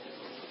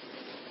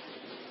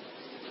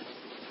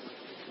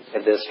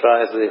 It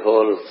destroys the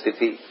whole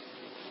city.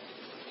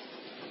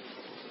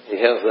 We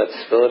have that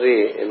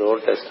story in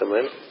Old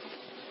Testament.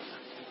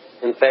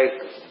 In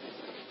fact,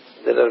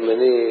 there are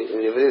many,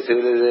 every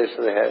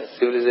civilization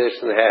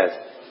has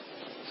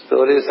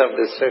stories of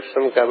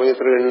destruction coming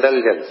through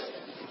indulgence.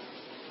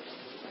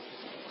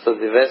 So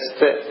the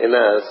West in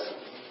us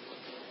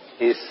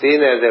is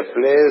seen as a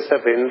place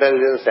of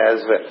indulgence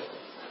as well.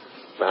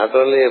 Not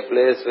only a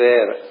place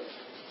where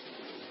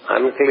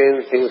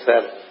unclean things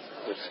are,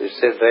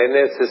 it's a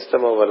drainage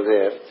system over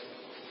there.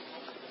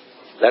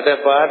 That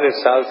apart,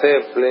 it's also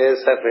a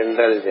place of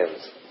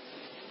indulgence.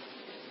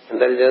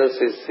 Indulgence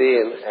is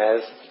seen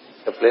as,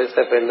 a place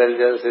of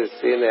indulgence is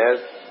seen as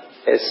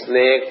a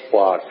snake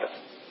pot.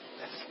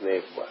 A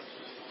snake pot.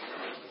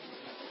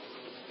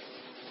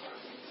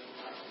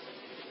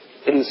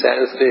 In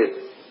Sanskrit,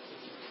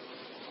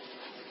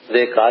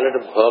 they call it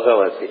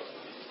Bhogavati.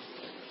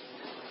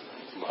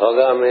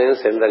 Bhoga means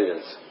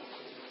indulgence.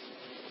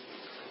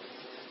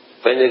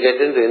 When you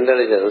get into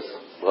indulgence,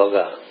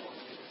 Bhoga,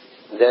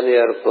 then you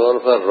are prone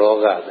for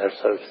Roga, that's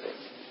what it says.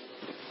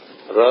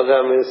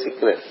 Roga means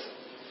sickness.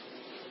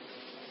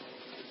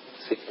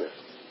 Sickness.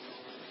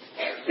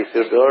 If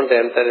you don't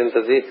enter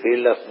into the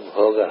field of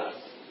Bhoga,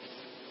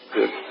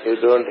 you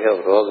don't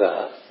have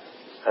Roga,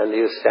 and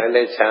you stand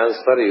a chance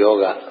for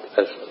Yoga.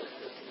 That's what it is.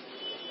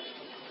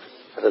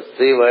 There are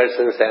three words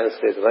in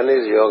Sanskrit. One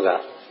is Yoga.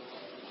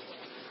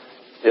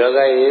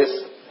 Yoga is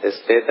a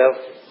state of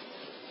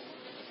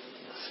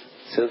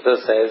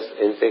synthesized,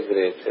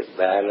 integrated,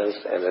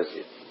 balanced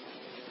energy.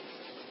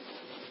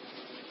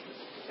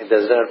 It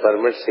does not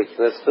permit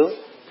sickness to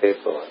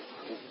take over.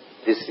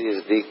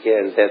 Disease, decay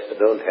and death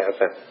don't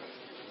happen.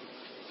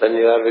 when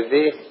you are with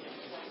the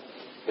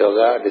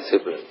yoga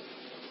discipline.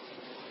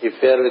 If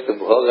you are with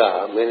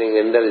bhoga, meaning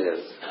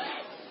indulgence,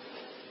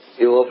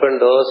 you open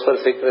doors for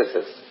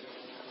sicknesses.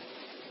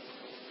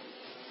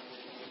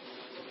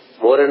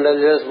 More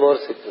indulgence, more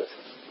sicknesses.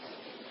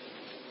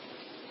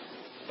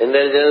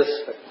 Indulgence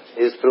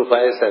is through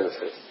five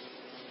senses,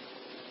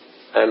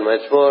 and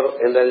much more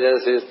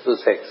indulgence is through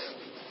sex.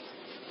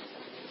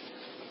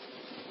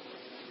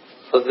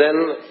 So then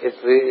it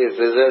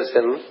results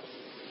in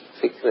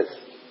sickness,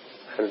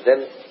 and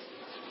then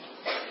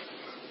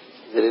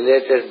the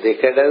related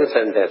decadence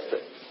and death.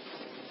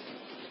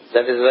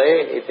 That is why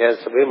it has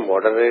to be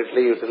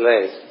moderately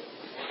utilized,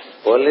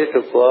 only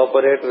to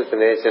cooperate with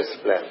nature's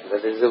plan.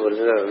 That is the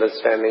original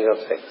understanding of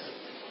sex.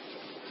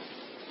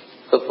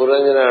 So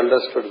Puranjana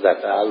understood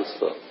that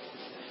also.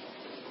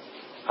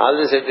 All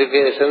this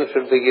education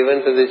should be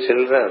given to the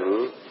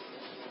children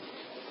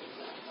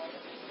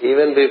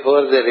even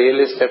before they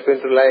really step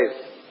into life.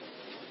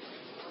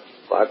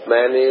 What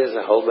man is,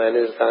 how man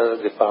is,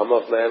 the form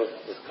of man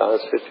is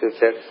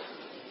constituted,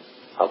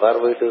 how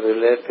are we to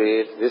relate to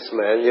it, this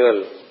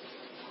manual,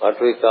 what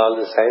we call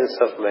the science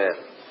of man.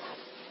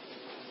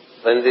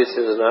 When this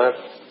is not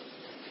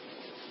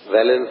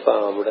well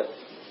informed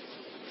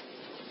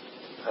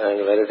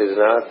and when it is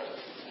not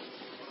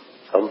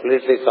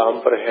completely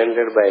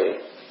comprehended by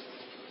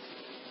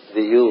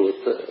the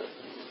youth,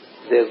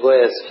 they go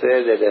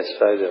astray, they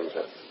destroy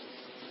themselves.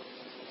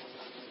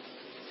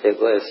 They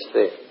go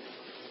astray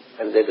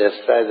and they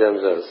destroy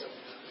themselves.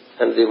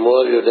 And the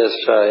more you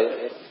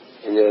destroy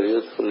in your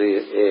youthful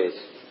age,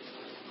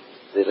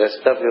 the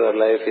rest of your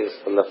life is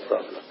full of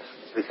problems.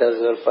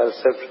 Because your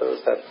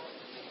perceptions are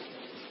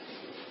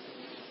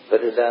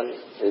very dull.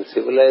 In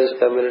civilized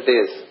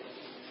communities,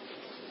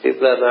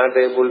 people are not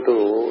able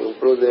to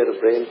improve their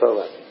brain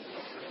power.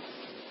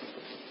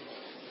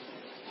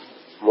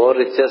 More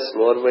riches,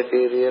 more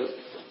material,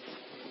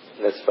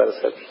 less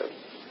perception.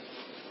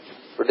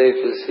 Today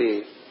if you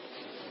see,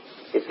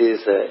 it is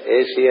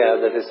Asia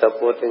that is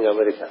supporting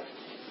America.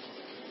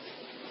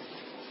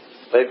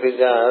 Why?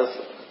 Because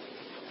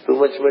too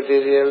much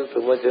material,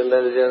 too much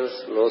indulgence,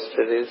 no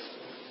studies,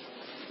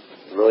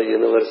 no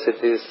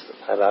universities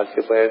are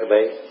occupied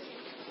by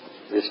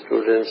the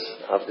students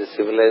of the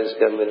civilized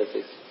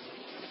communities.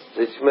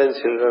 Rich men's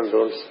children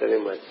don't study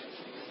much.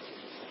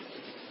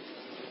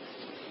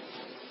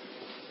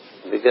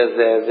 Because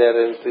they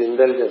are into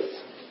indulgence.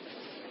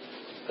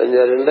 When you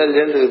are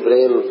indulgent, the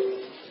brain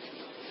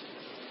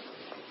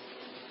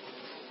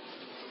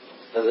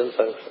doesn't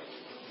function.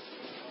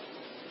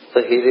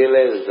 So he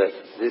realized that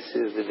this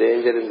is the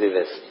danger in the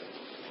West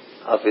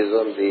of his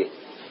own being.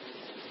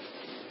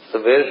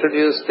 So where should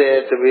you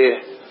stay to be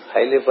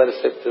highly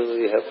perceptive?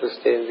 You have to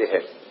stay in the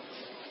head.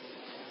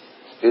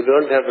 You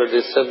don't have to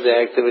disturb the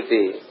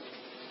activity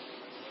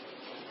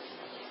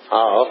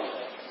of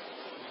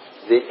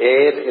the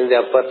air in the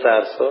upper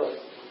torso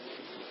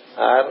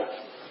or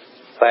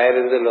fire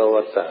in the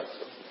lower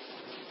torso.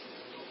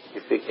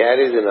 If you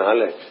carry the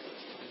knowledge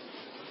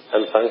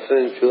and function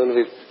in tune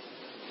with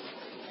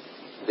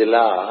the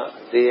law,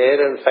 the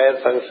air and fire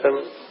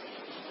function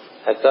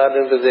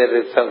according to their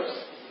rhythms.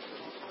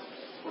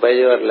 By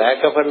your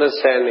lack of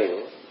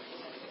understanding,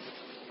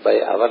 by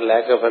our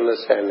lack of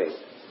understanding,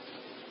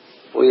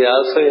 we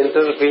also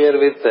interfere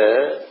with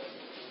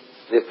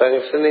the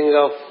functioning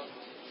of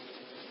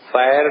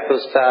fire to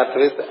start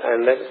with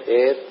and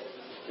air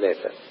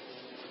later.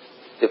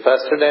 The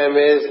first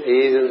damage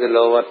is in the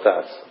lower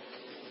torso.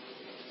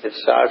 It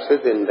starts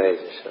with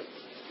indigestion.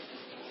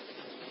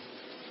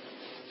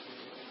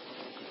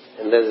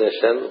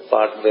 Indigestion,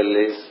 pot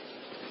bellies.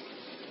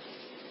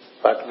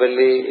 Pot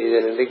belly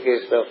is an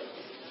indication of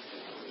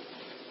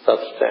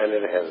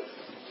substandard health.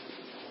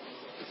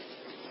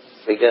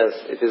 Because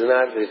it is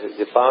not,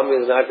 the palm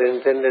is not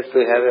intended to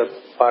have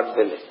a pot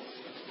belly.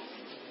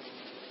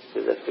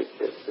 See that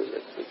picture,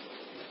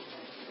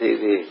 See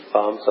the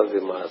palms of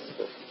the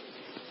master.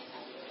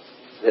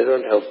 They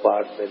don't have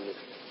pot belly.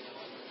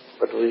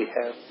 But we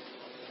have.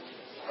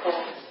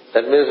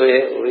 That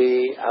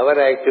means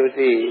our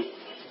activity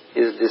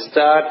is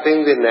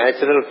distorting the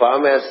natural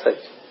form as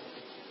such.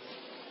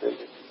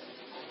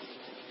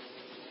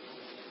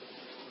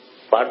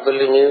 Pot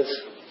belly means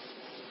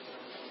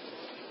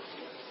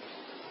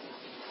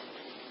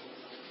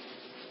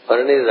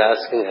Parani is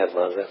asking her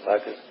mother,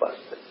 what is pot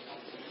belly?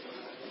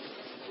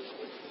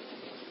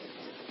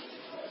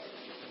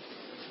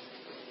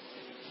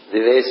 The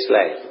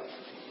waistline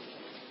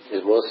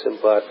is most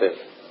important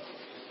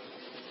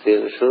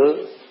to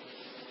ensure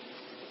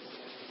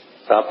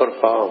proper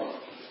form.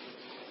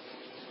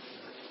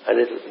 And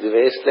the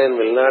waistline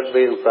will not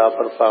be in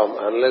proper form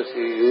unless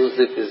you use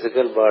the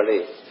physical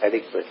body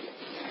adequately.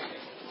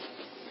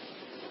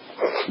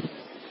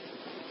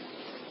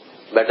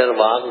 Better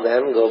walk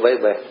than go by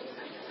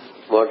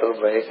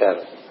motorbike or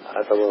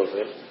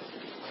automobile.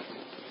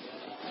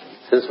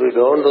 Since we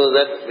don't do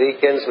that,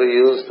 weekends we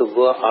used to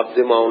go up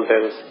the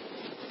mountains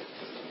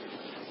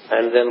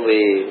and then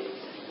we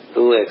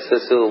do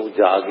excessive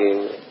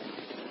jogging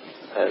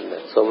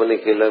and so many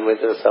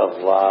kilometers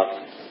of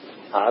walk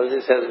All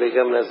this has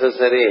become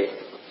necessary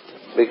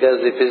because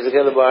the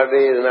physical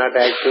body is not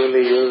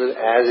actively used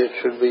as it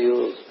should be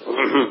used.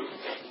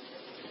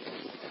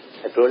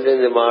 I told you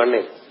in the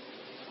morning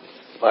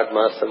what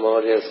Master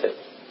Maurya said.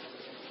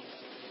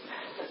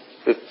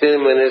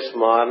 15 minutes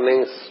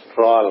morning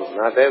stroll,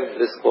 not a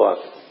brisk walk.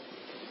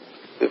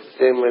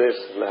 15 minutes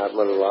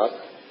normal walk.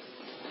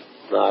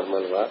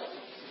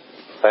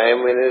 5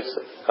 minutes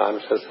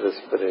conscious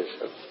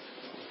respiration.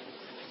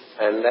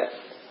 And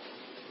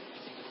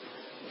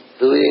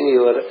doing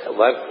your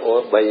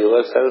work by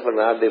yourself and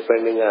not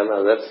depending on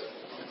others.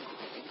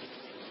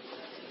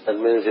 That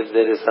means if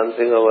there is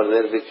something over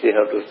there which you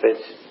have to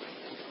fetch,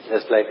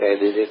 just like I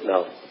did it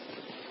now.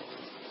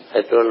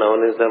 I told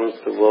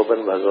Navanitam to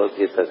open Bhagavad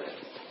Gita.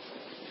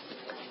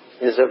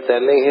 Instead of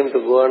telling him to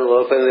go and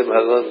open the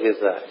Bhagavad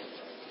Gita,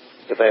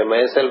 if I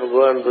myself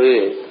go and do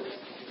it,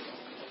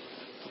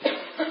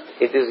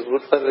 it is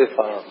good for the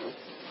farm.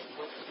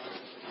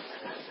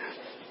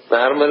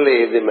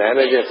 Normally, the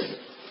managers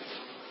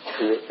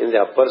in the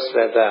upper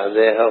strata,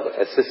 they have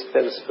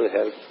assistants to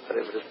help for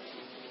everything.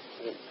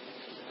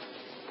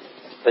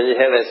 When you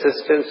have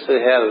assistants to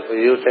help,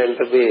 you tend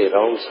to be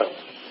round some.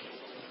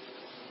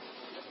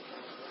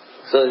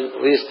 So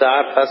we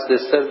start first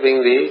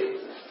disturbing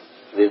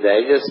the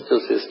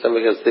digestive system,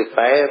 because the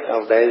fire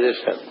of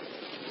digestion,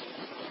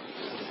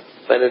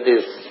 when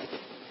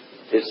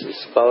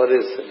its power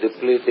is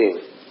depleting,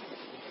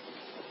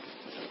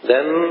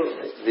 then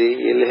the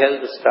ill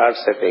health starts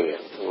setting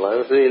in.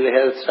 Once the ill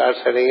health starts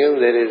setting in,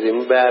 there is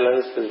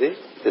imbalance in the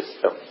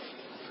system.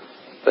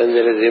 When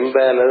there is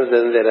imbalance,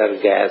 then there are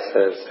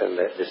gases and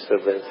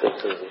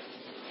disturbances.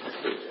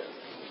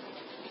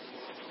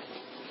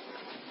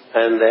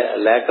 And the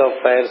lack of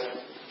fire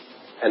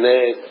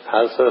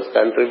also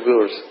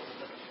contributes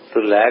to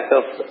lack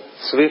of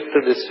swift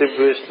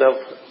distribution of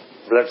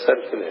blood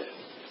circulation.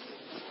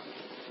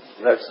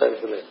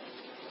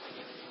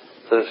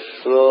 So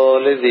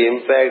slowly the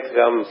impact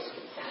comes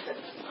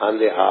on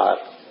the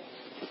heart.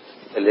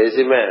 A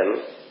lazy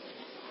man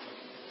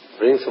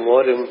brings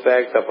more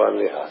impact upon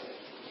the heart.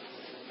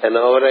 An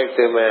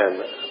overactive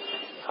man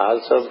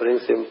also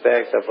brings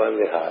impact upon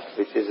the heart,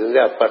 which is in the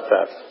upper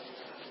task.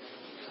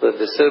 So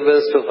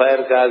disturbance to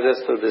fire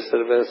causes to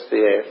disturbance to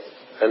air,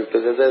 and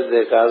together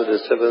they cause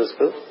disturbance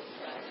to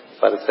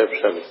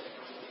perception.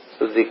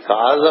 So the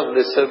cause of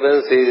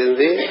disturbance is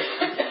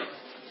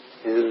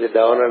in the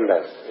down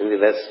under, in the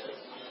west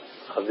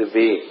of the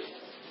being.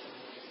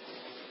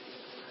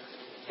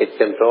 It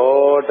can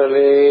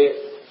totally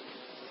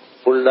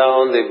pull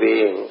down the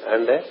being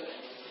and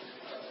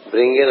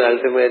bring in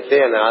ultimately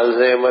an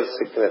Alzheimer's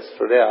sickness.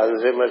 Today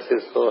Alzheimer's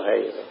is so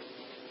high.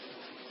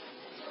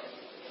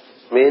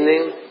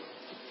 Meaning,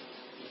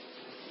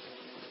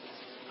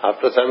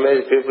 after some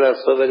age people are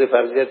so very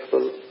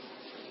forgetful.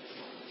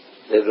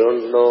 They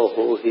don't know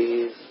who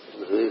he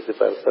is the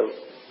person.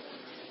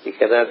 He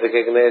cannot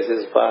recognize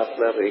his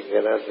partner, he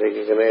cannot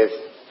recognize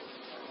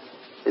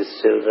his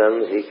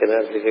children, he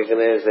cannot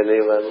recognize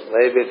anyone.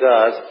 Why?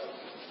 Because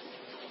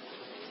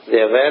the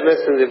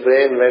awareness in the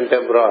brain went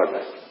abroad.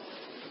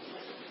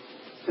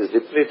 It is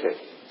depleted.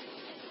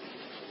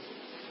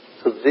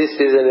 So this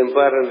is an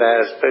important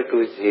aspect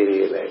which he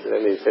realized.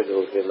 And he said,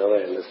 okay, now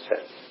I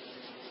understand.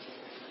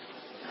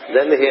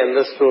 Then he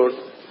understood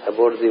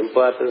about the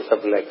importance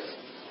of legs.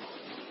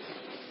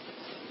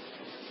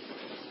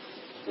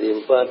 The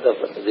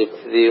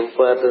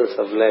importance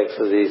of legs,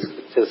 the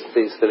scripture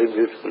speaks very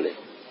beautifully.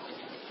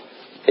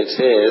 It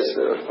says,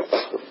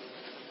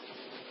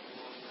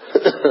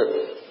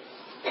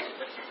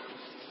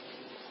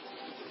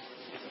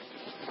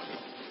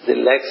 the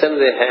legs and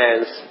the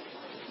hands,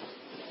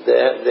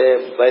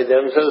 they by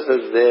themselves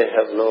they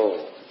have no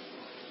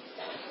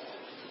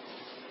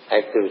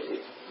activity.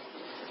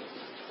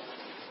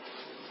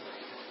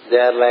 They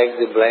are like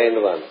the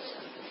blind ones.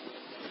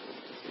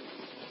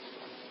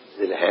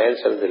 The hands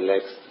and the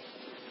legs,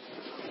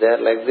 they are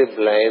like the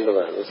blind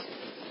ones.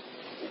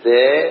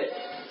 They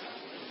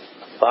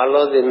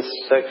follow the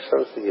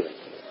instructions given.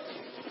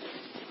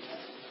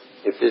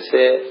 If you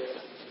say,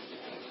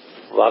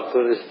 walk to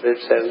the split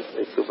center,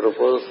 if you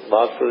propose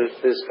walk to the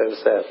split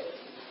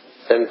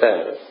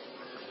center,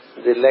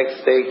 the legs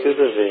take you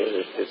to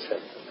the split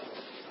center.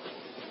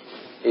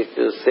 If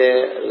you say,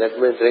 let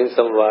me drink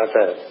some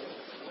water,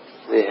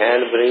 the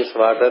hand brings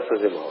water to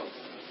the mouth.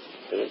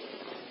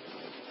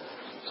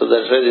 So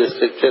that's why the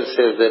scripture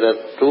says there are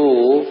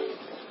two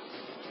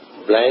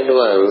blind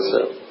ones.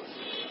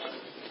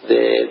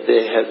 They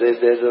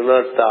do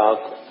not talk.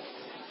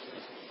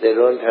 They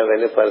don't have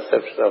any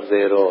perception of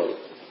their own.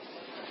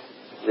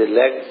 The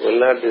leg will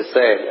not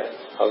decide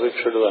how it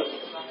should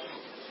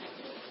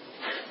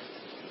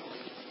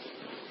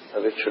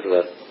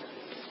work.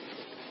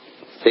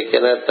 They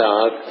cannot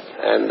talk,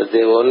 and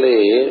they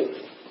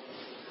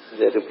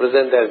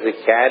represent as the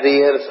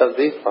carriers of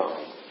the form.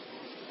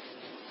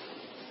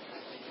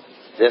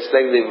 Just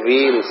like the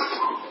wheels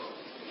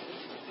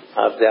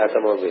of the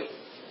automobile.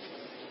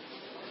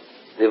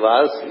 The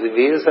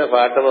wheels of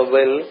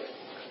automobile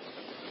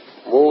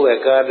move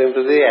according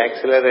to the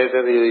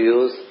accelerator you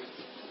use,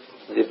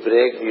 the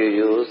brake you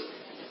use,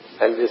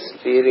 and the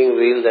steering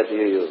wheel that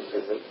you use.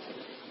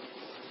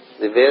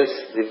 The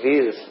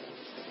wheels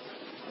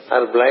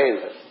are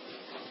blind.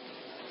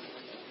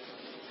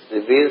 The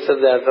wheels of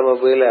the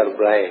automobile are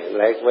blind.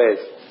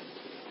 Likewise,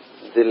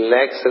 the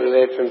legs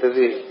relating to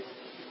the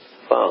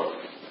form,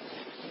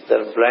 they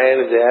are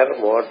blind, they are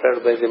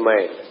motored by the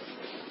mind.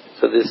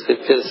 So the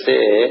scriptures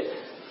say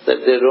that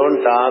they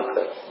don't talk.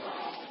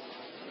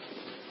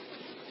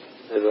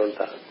 They don't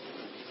talk.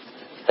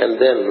 And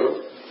then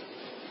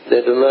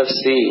they do not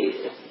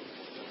see.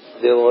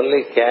 They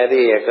only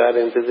carry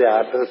according to the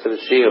orders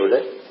received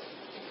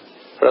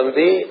from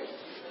the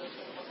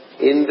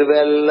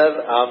indweller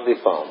of the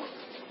form.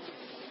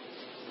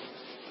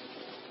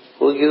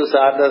 Who gives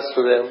orders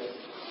to them?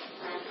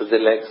 To the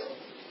legs.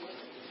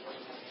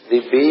 The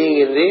being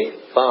in the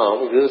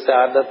form gives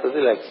order to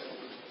the legs.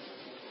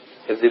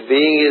 If the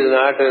being is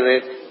not in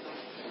it,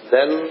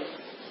 then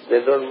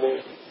they don't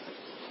move.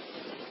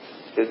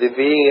 If the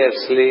being is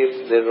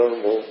asleep, they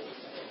don't move.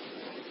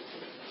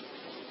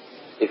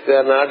 If you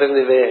are not in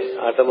the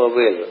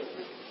automobile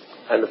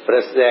and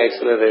press the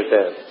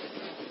accelerator,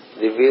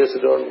 the wheels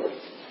don't move.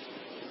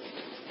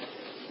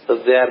 So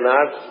they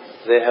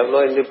have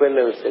no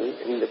independent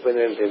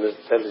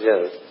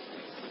intelligence.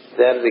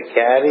 They are the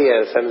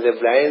carriers and the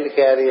blind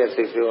carriers,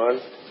 if you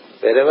want.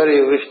 Wherever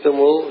you wish to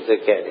move, they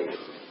carry you.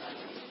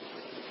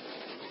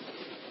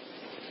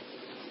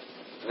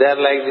 They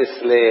are like the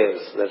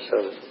slaves, that's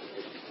all.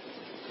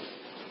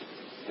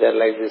 They are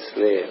like the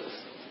slaves.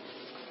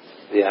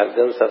 The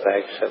organs of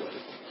action,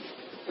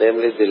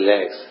 namely the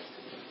legs,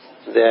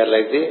 they are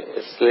like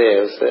the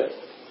slaves.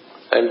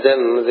 And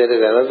then there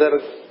is another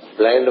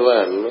blind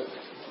one.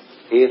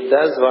 He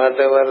does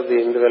whatever the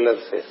indweller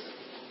says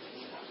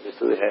with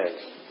the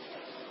hands.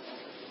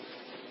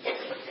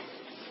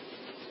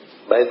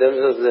 By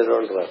themselves they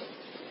don't work.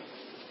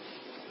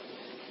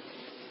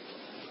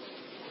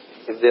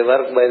 If they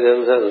work by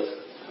themselves,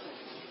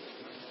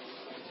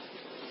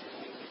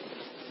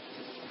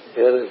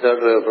 here is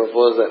a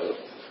proposal.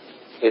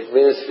 It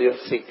means your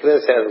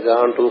sickness has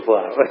gone too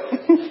far.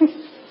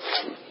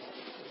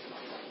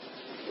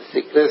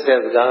 Sickness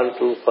has gone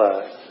too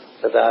far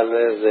that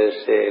always they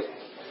shake,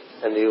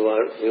 and you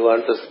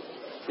want to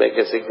make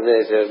a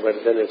signature,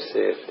 but then it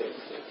shakes.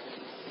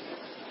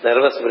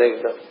 Nervous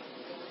breakdown.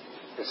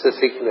 It's a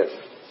sickness.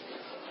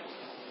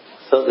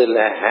 So the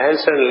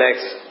hands and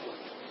legs,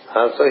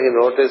 also he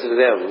noticed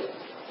them,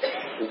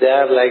 they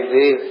are like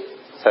the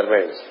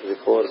servants, the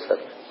poor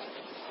servants.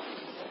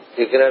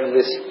 You cannot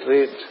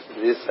mistreat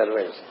these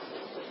servants.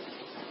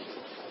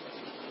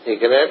 You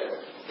cannot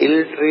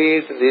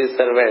ill-treat these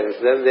servants,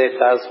 then they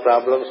cause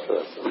problems to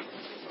us.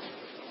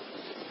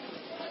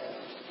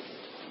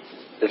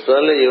 It's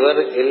only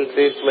your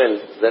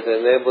ill-treatment that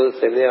enables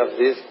any of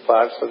these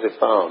parts of the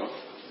form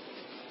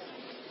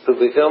to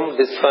become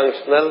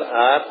dysfunctional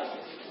or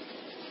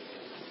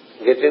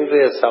get into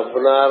a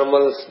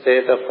subnormal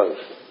state of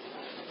function.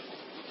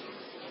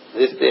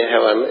 This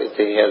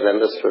he has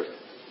understood.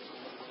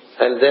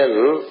 And then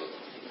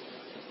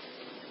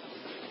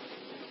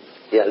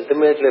he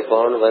ultimately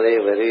found one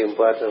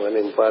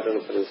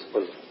important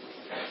principle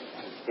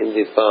in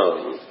the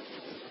form,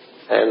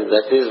 and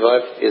that is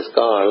what is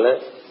called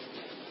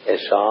a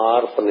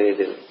sharp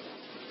needle.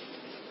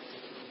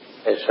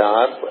 A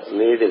sharp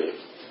needle.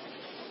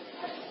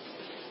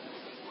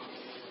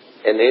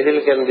 A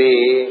needle can be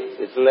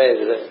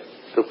utilized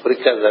to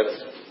prick others,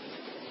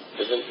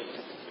 isn't it?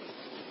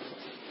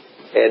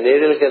 A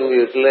needle can be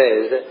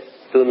utilized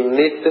to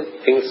knit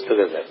things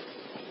together,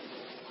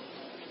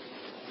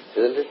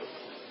 isn't it?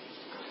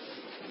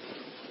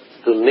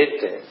 To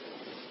knit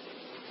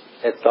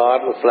a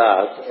torn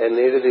cloth, a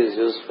needle is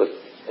useful.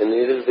 A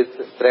needle with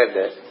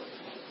thread,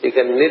 you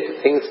can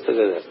knit things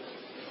together.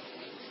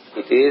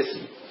 It is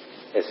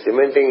a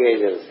cementing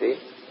agency.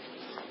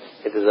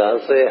 It is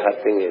also a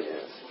hurting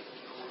agency.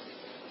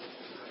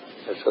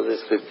 That's what the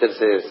scripture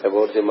says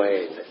about the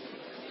mind.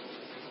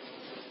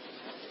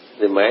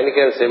 The mind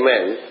can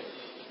cement.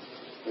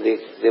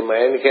 The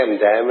mind can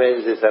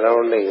damage the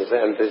surroundings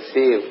and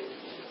receive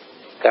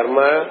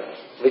karma,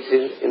 which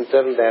in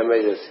turn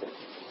damages him.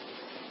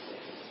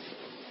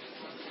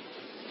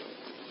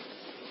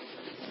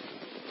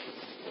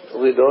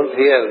 We don't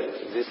hear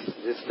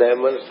this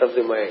dimension of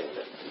the mind.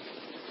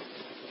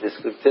 The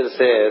scripture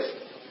says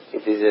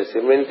it is a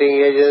cementing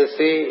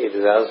agency, it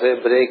is also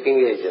a breaking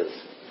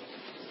agency.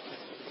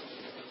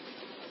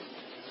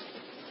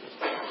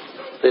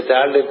 So it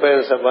all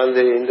depends upon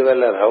the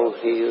indweller, how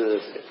he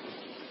uses it.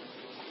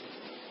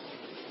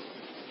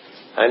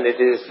 And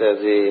it is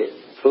the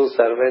true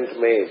servant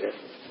maid,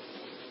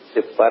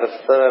 the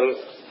personal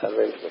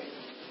servant maid.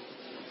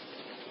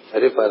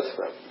 Very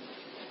personal.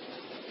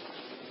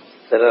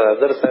 There are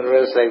other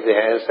servants like the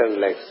hands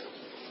and legs,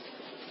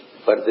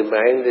 but the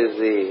mind is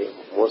the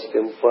most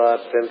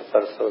important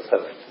personal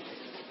servant.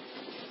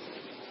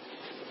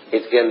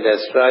 It can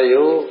destroy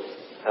you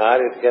or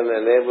it can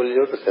enable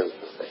you to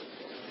synthesize.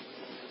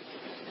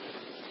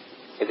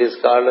 It is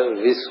called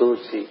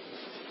Visuchi.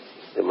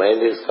 The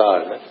mind is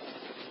called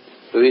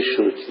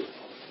Vishuchi.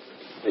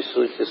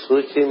 Visuchi.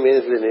 Suchi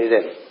means the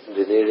needle.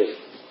 The needle.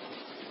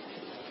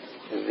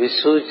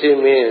 Visuchi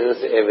means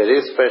a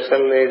very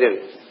special needle.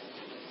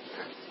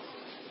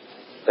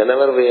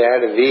 Whenever we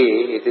add V,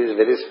 it is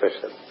very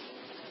special.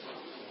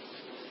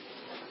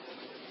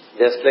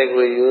 Just like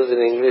we use in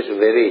English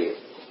very.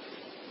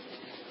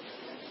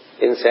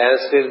 In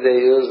Sanskrit they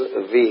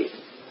use V.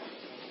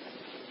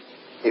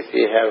 If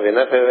you have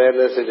enough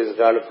awareness, it is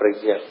called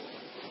prajna.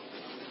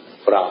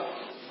 Pra.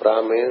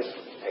 Pra means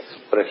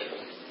expression.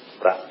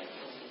 Pra.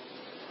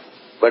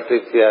 But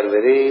if you are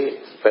very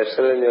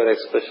special in your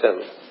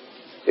expression,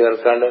 you are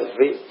called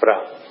Vipra.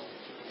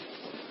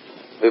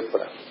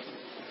 Vipra.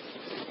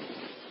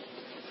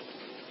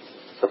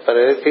 So for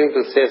anything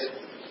to say,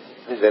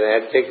 is an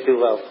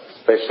adjective of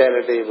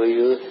speciality, we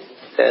use,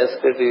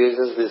 Sanskrit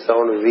uses the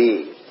sound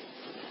V.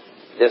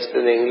 Just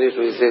in English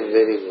we say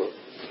very good.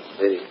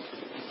 Very.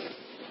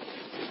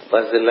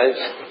 Was the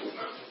lunch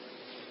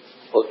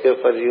okay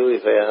for you?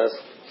 If I ask,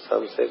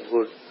 some say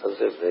good, some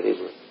say very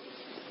good.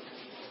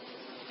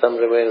 Some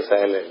remain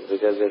silent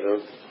because they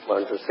don't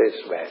want to say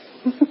it's bad.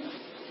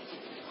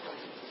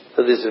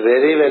 So this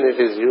very, when it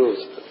is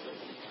used,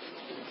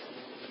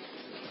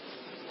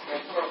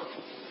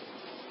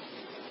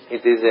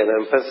 it is an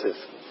emphasis.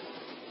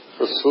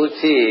 So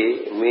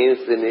Suchi means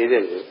the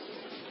needle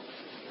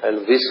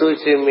and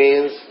Visuchi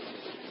means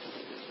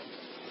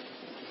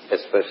a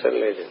special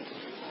needle.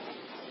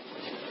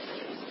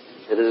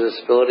 There is a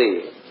story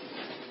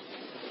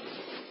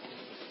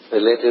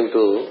relating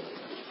to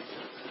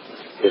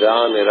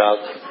Iran, Iraq,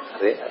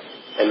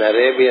 an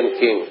Arabian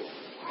king.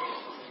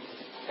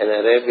 An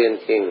Arabian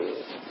king.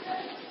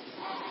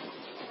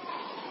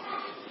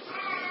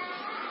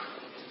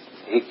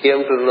 He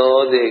came to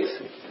know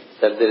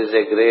that there is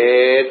a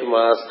great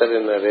master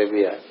in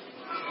Arabia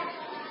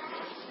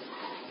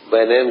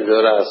by name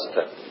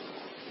Zoroaster.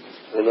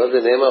 We know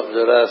the name of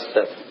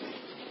Zoroaster,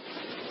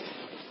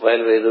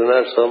 while we do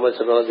not so much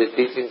know the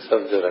teachings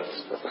of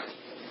Zoroaster.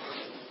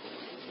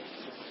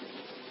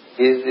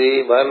 He is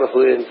the one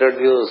who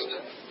introduced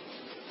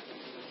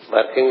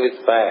working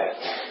with fire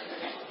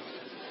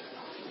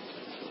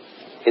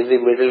in the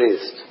Middle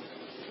East.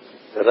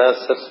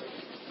 Zoroaster's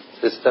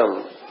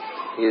system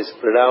is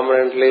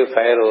predominantly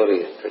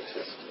fire-oriented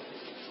system.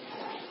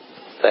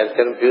 Fire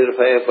can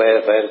purify,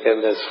 fire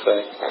can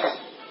destroy.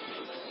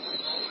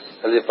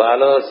 And the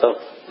followers of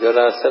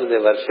Zoroaster, they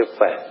worship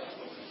fire.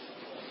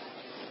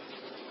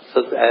 So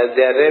as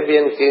the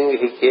Arabian king,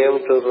 he came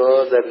to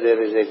know that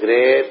there is a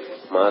great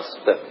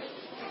master.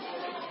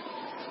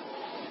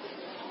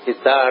 He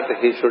thought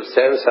he should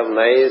send some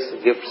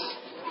nice gifts,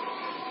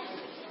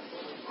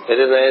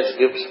 very nice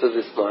gifts to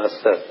this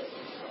master,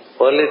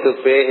 only to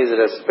pay his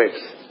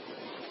respects.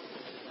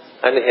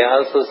 And he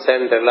also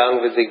sent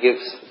along with the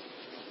gifts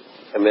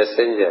a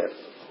messenger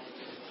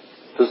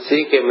to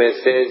seek a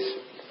message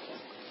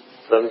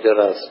from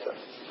Zoroaster.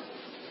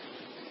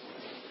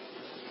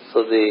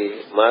 So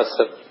the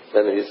master,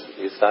 when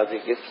he saw the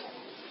gifts,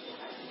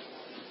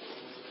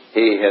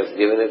 he has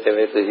given it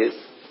away to his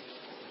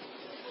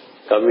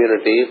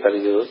community for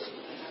use.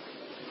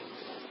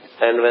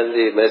 And when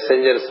the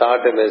messenger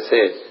sought a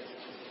message,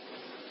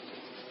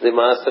 the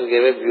master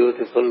gave a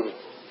beautiful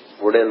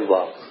wooden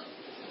box.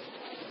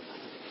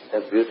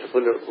 A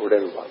beautiful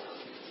wooden box.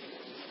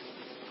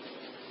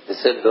 He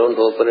said, don't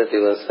open it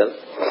yourself.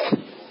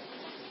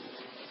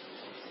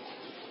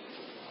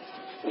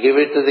 Give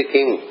it to the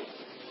king.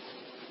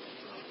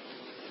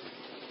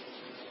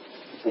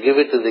 Give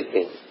it to the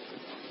king.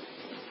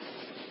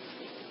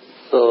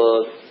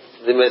 So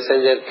the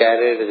messenger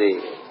carried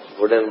the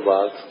wooden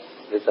box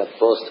with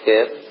utmost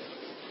care,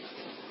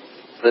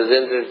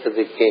 presented it to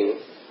the king.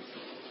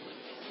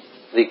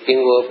 The king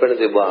opened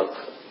the box,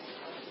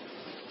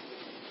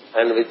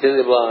 and within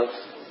the box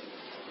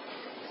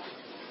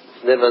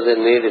there was a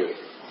needle.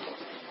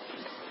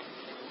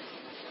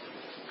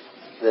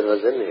 There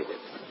was a needle.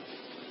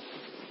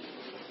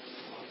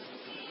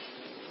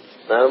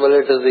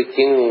 Normally to the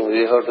king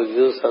we have to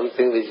give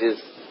something which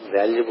is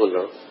valuable,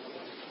 no?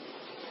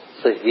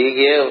 So he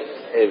gave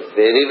a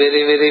very,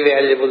 very, very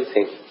valuable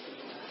thing,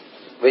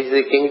 which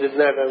the king did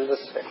not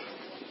understand.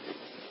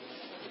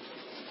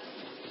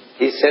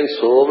 He sent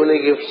so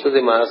many gifts to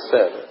the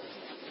master,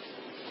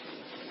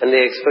 and he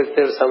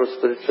expected some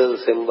spiritual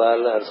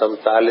symbol or some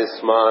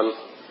talisman,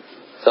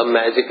 some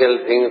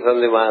magical thing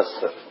from the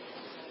master.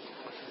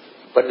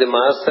 But the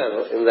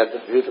master, in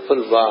that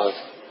beautiful box,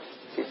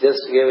 he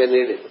just gave a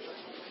needle.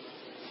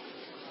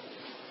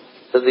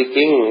 So the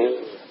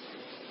king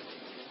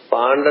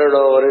pondered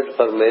over it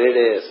for many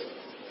days.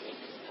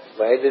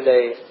 Why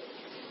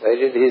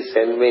did he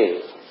send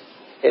me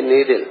a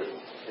needle?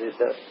 He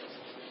said.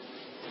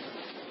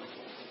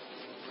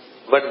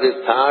 But the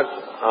thought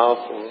of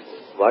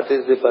what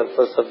is the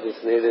purpose of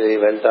this needle, he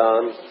went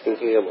on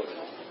thinking about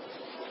it.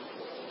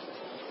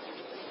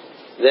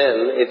 Then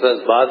it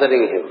was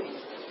bothering him.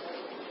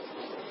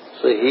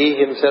 So he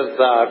himself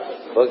thought,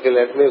 okay,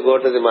 let me go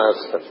to the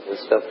master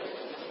instead of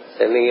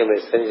sending a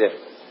messenger.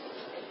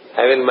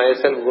 I will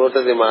myself go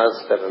to the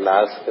master and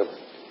ask him,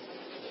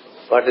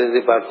 what is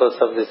the purpose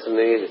of this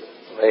need?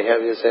 Why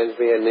have you sent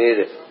me a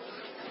need?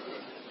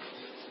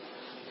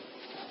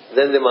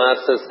 Then the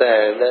master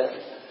said,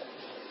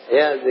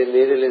 the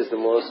needle is the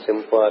most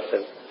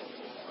important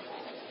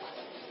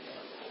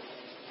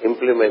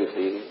implement,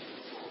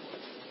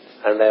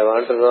 and I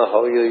want to know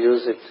how you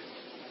use it.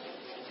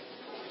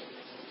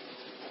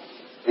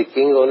 The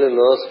king only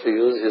knows to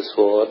use his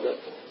sword,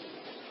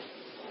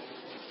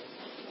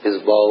 his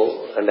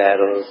bow and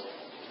arrows.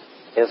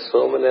 He has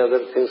so many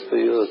other things to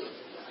use,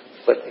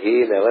 but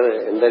he never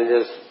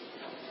indulges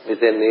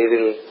with a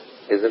needle,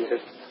 isn't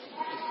it?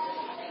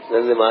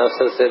 Then the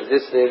master said,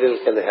 this needle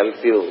can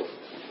help you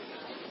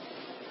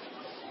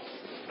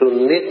to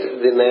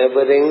knit the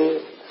neighboring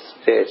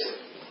states,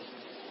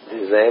 the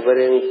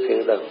neighboring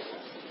kingdoms,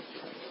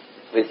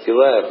 with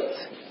your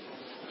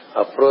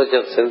approach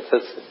of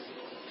synthesis,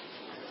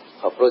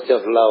 approach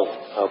of love,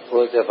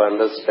 approach of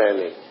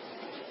understanding.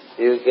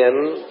 You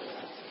can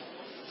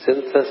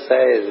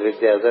synthesize with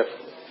the other.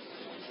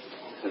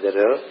 There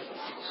are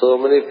so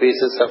many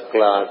pieces of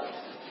cloth.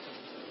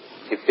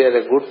 If you are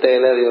a good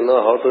tailor, you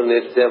know how to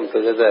knit them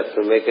together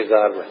to make a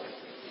garment.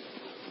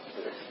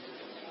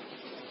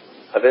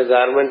 How a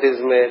garment is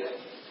made,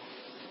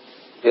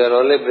 you are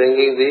only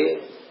bringing the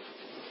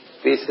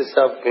pieces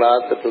of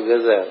cloth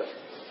together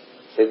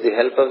with the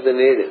help of the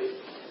needle.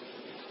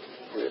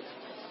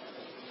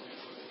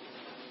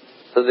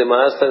 So the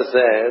master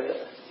said,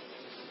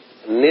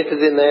 knit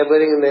the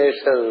neighboring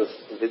nations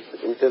with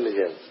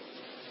intelligence.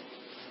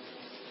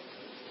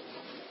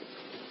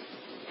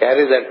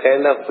 Carry that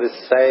kind of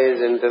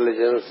precise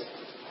intelligence.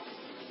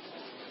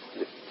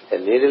 A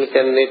needle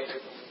can knit,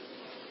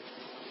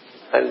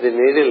 and the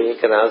needle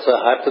can also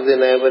hurt the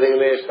neighboring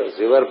nations.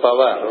 Your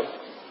power,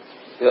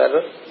 you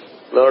are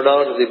no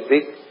doubt the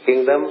big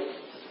kingdom,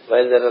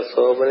 while there are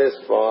so many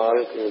small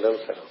kingdoms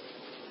around.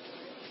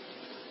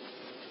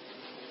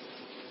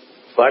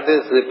 What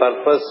is the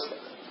purpose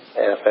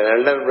of an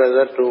elder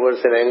brother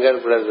towards an younger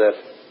brother?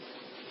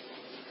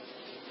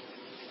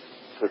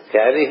 To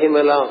carry him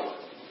along.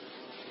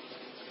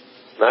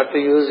 Not to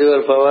use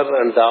your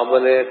power and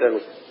dominate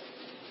and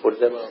put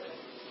them out.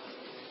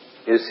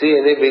 You see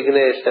any big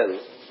nation,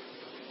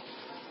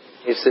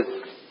 it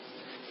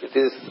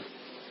is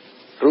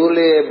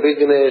truly a big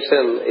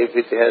nation if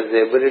it has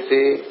the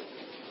ability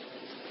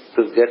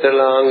to get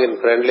along in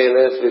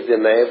friendliness with the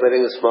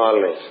neighboring small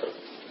nation.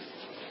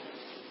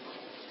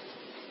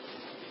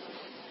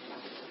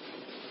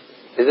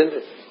 Isn't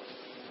it?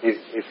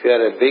 If you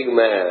are a big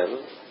man,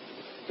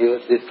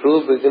 the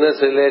true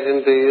bigness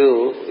relating to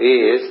you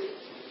is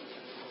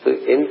to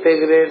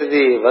integrate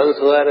the ones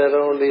who are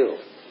around you.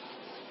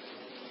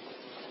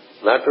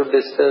 Not to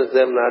distance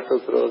them, not to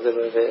throw them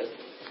away,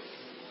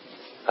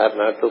 or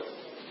not to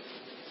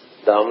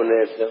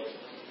dominate them.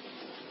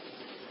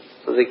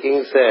 So the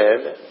king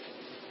said,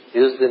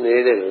 use the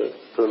needle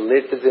to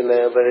knit the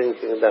neighboring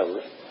kingdom.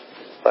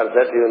 For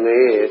that you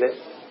need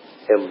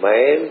a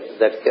mind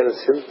that can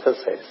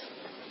synthesize.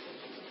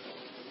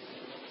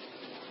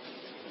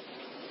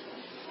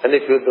 And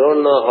if you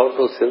don't know how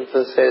to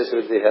synthesize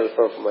with the help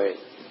of mind,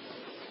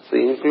 to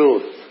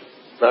include,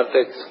 not to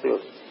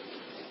exclude.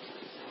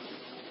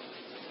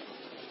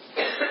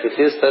 It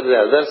is for the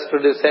others to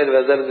decide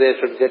whether they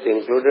should get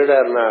included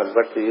or not,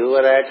 but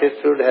your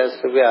attitude has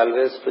to be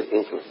always to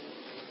include.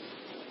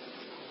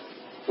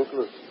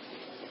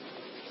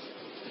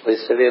 We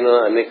study,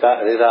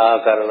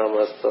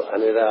 anirahakarnamastu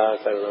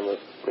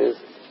means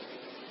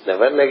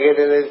never negate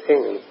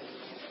anything.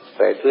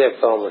 Try to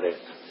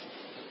accommodate.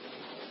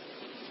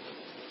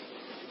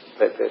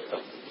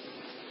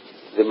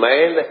 The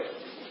mind,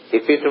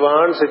 if it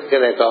wants, it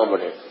can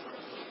accommodate.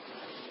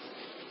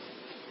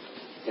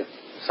 If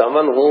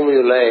someone whom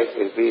you like,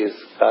 if he is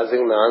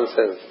causing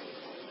nonsense,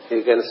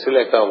 you can still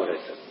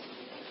accommodate him.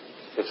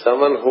 If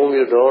someone whom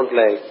you don't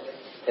like,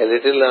 a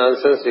little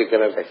nonsense, you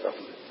cannot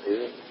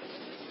accommodate.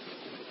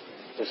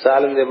 It's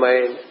all in the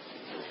mind.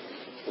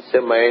 It's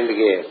a mind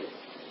game.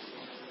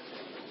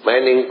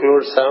 Mind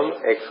includes some,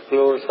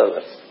 excludes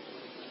others.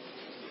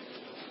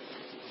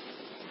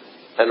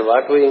 And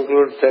what we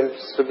include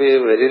tends to be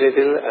very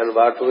little, and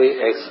what we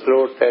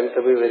exclude tend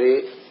to be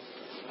very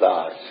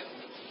large.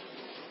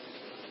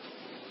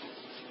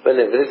 When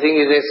everything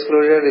is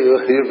excluded,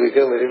 you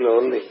become very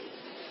lonely.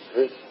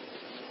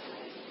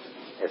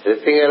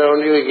 Everything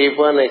around you keep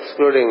on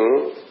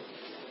excluding,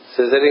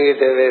 scissoring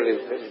it away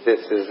with a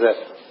scissor.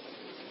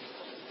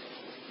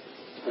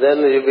 Then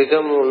you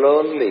become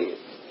lonely.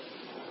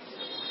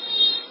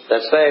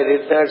 That's why I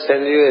did not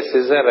send you a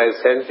scissor, I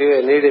sent you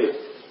a needle.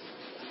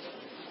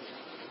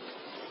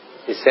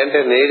 He sent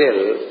a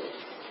needle,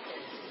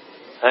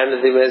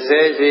 and the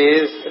message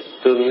is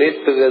to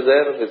knit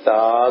together with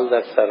all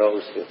that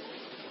surrounds you.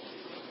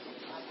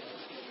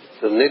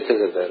 To knit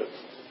together.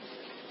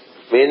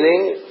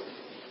 Meaning,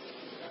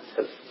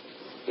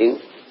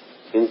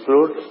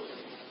 include,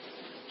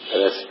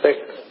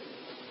 respect,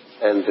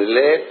 and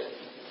relate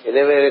in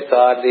a very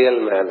cordial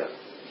manner.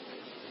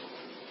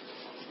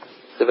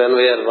 So when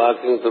we are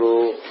walking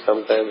through,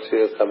 sometimes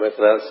you come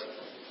across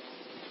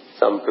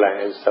some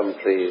plants, some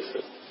trees.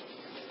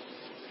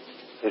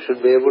 You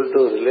should be able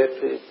to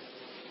relate to it.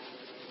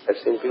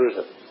 That's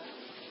inclusion.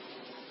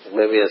 It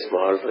may be a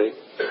small tree.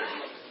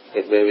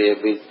 It may be a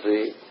big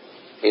tree.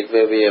 It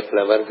may be a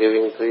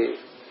flower-giving tree.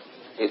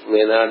 It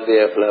may not be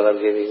a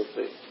flower-giving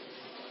tree.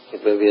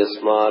 It may be a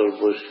small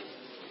bush.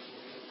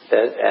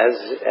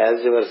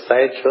 As your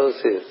sight shows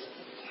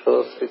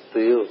it to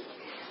you,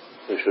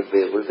 you should be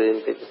able to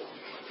integrate.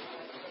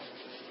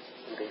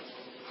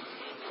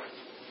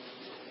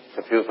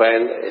 If you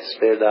find a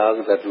stray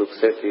dog that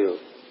looks at you,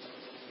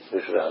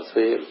 you should also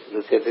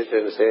look at it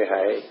and say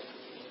hi.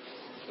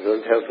 You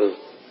don't have to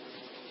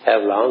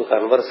have long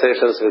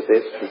conversations with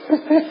it.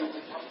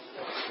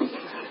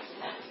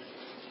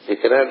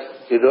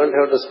 You don't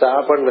have to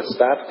stop and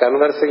start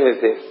conversing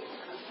with it.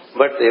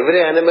 But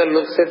every animal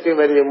looks at you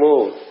when you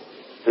move.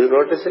 Do you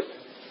notice it?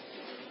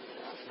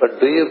 But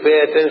do you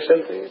pay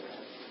attention to it?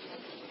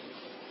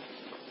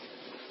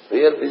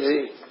 We are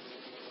busy.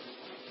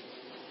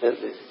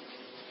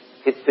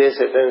 It pays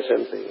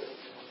attention to you.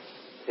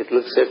 It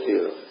looks at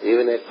you.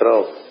 Even a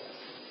crow,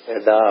 a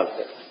dog,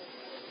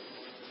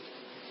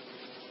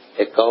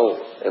 a cow,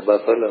 a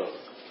buffalo.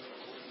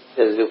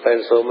 Yes, you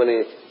find so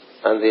many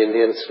on the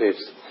Indian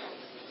streets.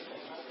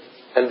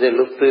 And they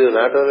look to you,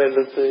 not only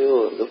look to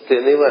you, look to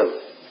anyone.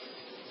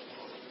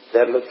 They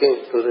are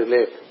looking to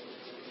relate.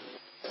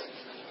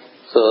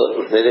 So,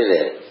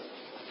 anyway,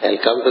 I'll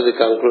come to the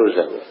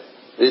conclusion.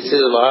 This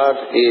is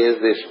what is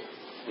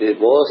the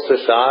most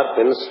sharp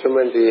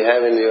instrument you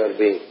have in your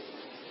being.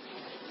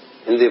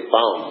 In the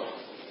palm.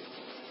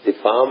 The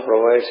palm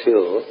provides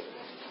you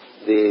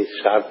the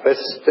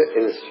sharpest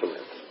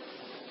instrument.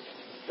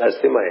 That's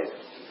the mind.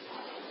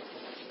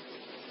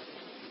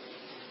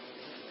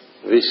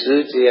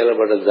 Vishruchi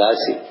anabada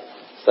dasi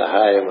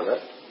sahayamana.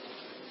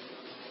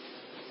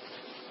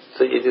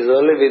 So it is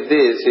only with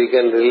this you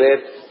can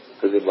relate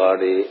to the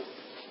body,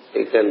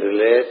 you can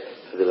relate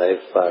to the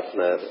life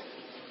partner,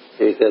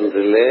 you can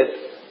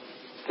relate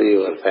to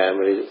your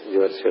family,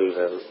 your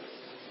children,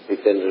 you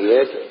can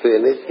relate to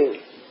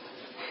anything.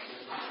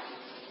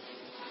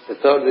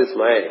 Without this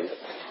mind,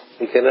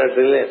 you cannot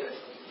relate.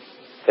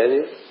 Can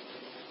you?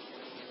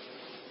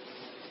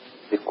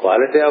 The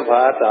quality of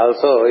heart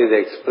also is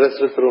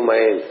expressed through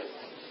mind.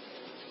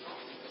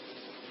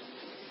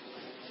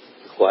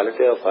 The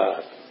quality of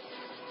heart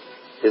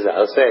is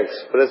also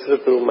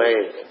expressed through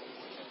mind.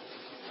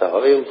 So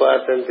how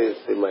important is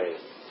the mind?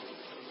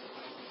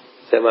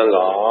 So among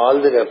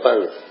all the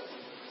weapons,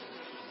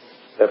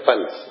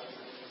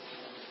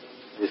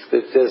 the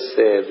scriptures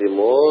say the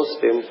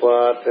most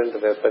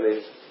important weapon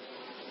is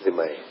the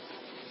mind.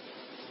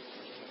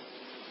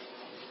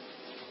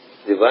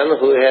 The one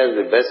who has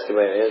the best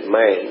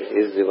mind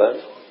is the one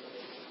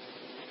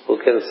who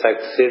can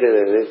succeed in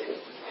anything.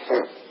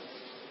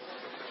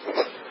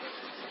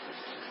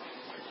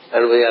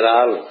 And we are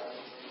all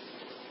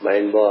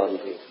mind-born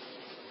beings.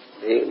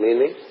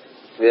 Meaning,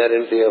 we are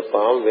into a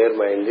form where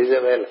mind is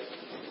available.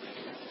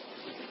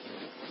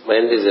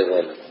 Mind is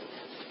available.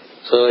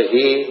 So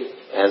he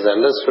has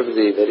understood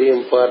the very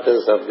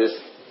importance of this,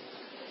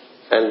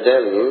 and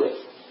then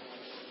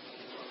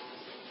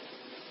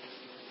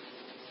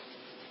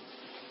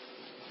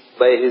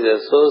by his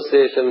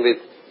association with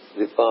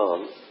the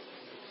form,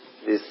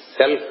 the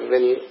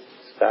self-will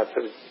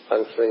started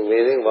functioning,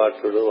 meaning what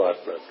to do, what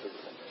not to do.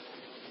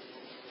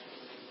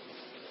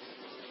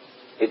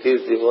 It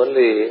is the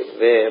only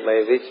way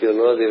by which you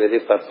know the very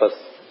purpose.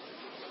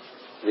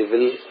 The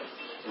will,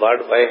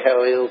 why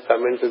have you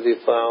come into the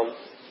form?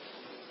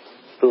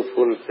 To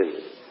fulfill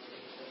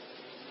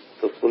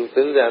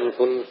the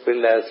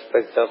unfulfilled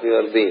aspect of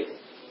your being.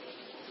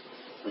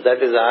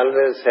 That is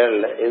always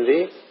held in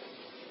the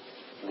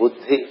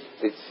buddhi,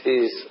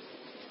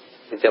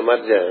 which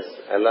emerges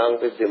along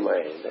with the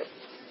mind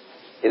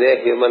in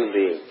a human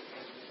being.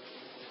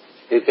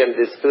 You can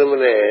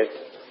discriminate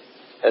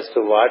as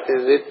to what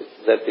is it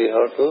that you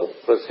have to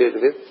proceed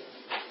with,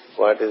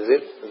 what is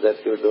it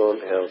that you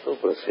don't have to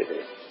proceed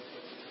with.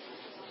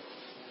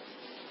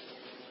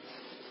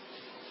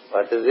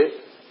 What is it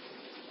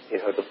you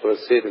have to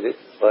proceed with,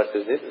 what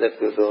is it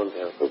that you don't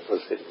have to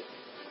proceed with.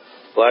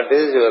 What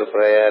is your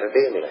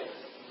priority in life?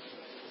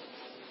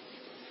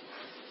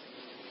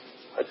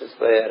 What is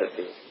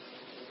priority?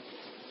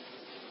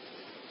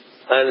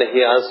 And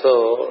he also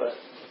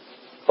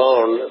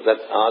found that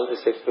all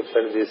this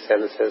equipment, these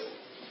senses,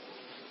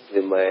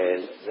 the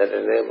mind, that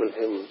enable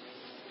him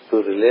to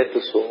relate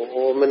to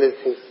so many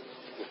things.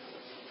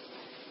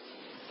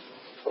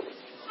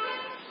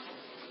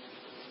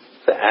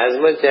 So as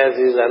much as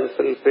he is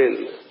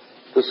unfulfilled,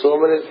 to so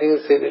many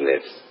things he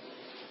relates.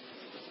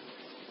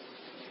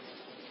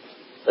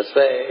 That's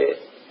why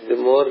the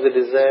more the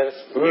desires,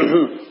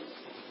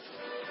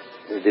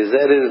 the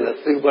desire is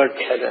nothing but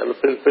an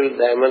unfulfilled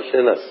dimension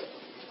in us.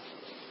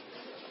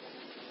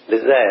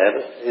 Desire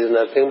is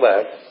nothing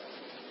but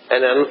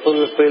an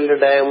unfulfilled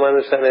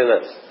dimension in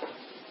us.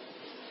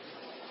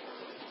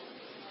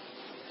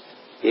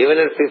 Even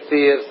at 50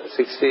 years,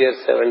 60 years,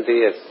 70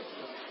 years,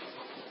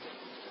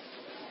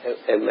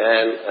 a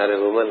man or a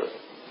woman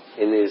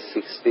in his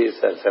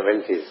 60s or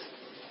 70s,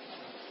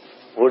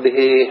 would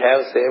he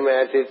have same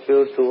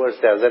attitude towards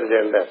the other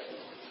gender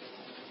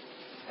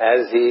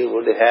as he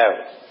would have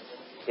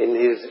in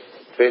his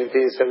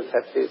 20s and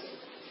 30s?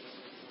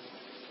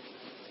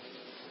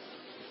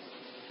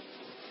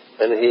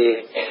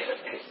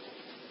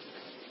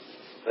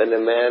 When a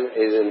man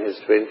is in his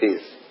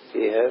 20s,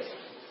 he has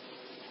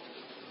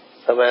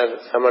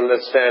some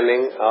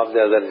understanding of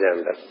the other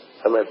gender,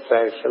 some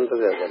attraction to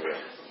the other gender.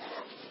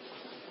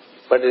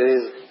 But in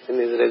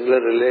his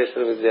regular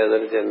relation with the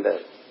other gender,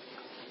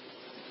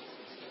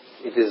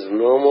 it is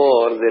no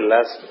more the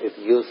lust, it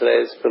gives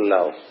rise to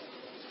love.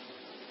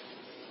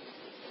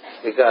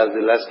 Because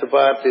the lust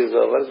part is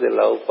over, the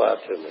love part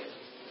remains.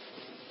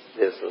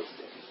 The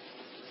association.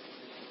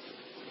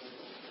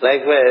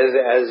 Likewise,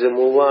 as you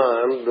move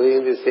on,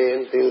 doing the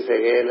same things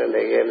again and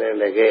again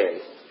and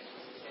again,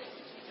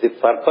 the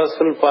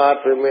purposeful part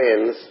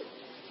remains,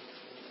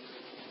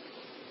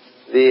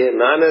 the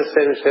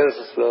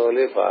non-essentials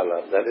slowly fall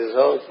off. That is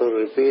how,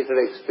 through repeated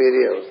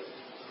experience,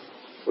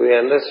 we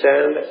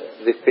understand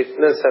the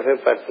fitness of a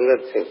particular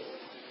thing.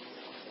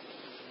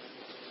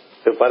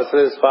 If a person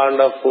is fond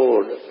of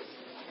food,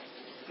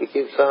 he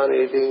keeps on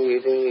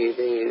eating.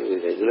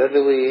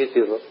 Regularly we eat,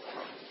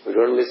 We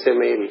don't miss a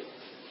meal.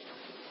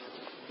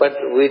 But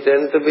we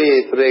tend to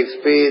be, through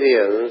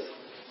experience,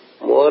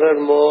 more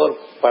and more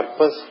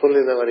purposeful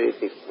in our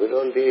eating. We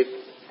don't eat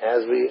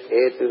as we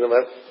ate in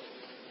our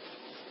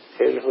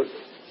childhood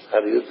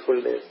or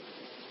youthful days.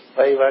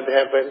 Why? What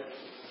happened?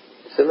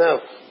 It's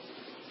enough.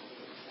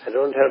 I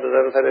don't have to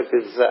run for a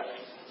pizza.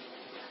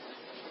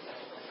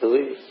 Do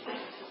we?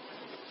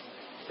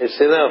 It's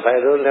enough. I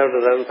don't have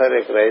to run for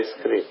a ice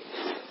cream.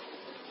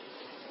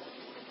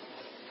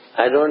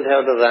 I don't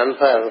have to run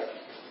for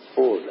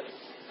food.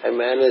 I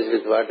manage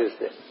with what is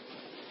there.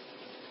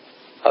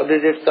 How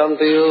did it come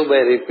to you? By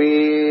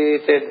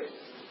repeated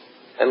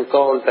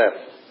encounter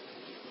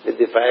with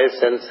the five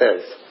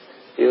senses.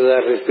 You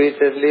are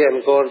repeatedly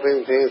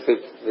encountering things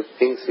with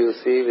things you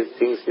see, with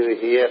things you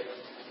hear,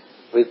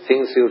 with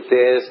things you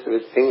taste,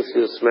 with things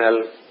you smell,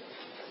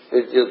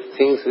 with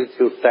things which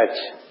you touch.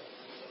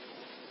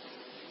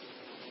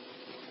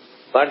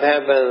 What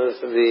happens?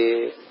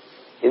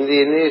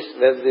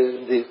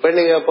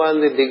 Depending upon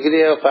the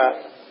degree of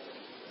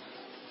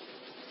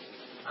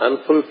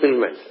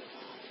unfulfillment,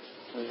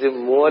 the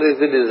more is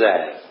the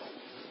desire.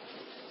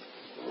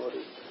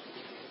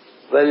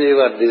 When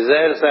your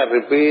desires are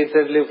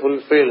repeatedly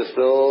fulfilled,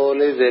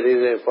 slowly there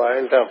is a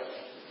point of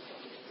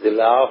the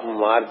law of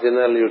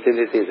marginal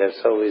utility.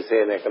 That's how we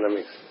say in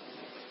economics.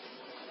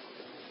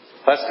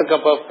 First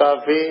cup of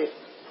coffee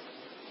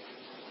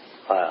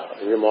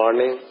in the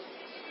morning,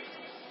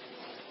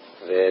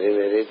 very,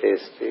 very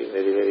tasty,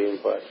 very, very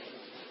important.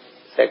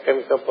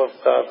 Second cup of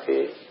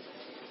coffee,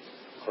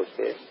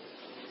 okay.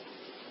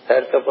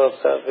 Third cup of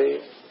coffee,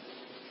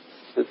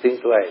 you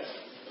think twice.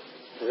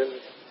 Isn't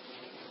it?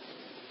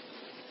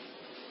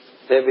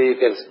 Maybe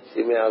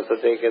you may also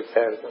take a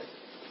third cup.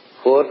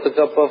 Fourth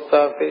cup of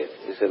coffee,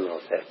 you say no,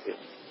 thank you.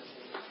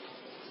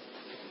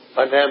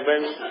 What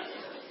happened?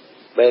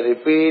 By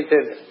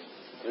repeated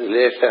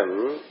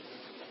relation,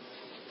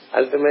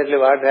 ultimately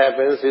what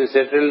happens, you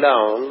settle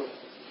down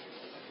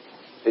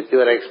with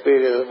your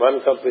experience.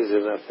 One cup is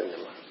enough in the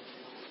morning.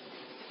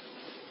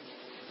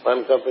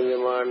 One cup in the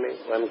morning,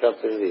 one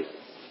cup in the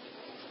evening.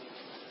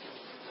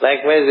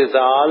 Likewise, with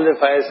all the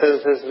five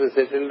senses, we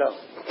settle down.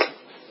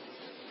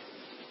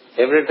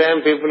 Every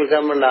time people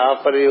come and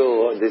offer you,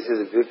 oh, this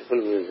is beautiful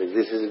music,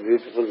 this is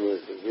beautiful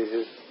music,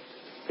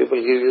 people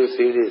give you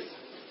CDs,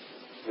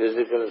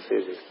 musical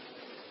CDs.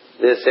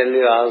 They send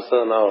you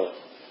also now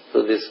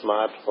to the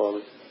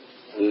smartphone,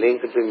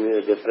 link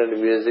to different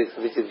music,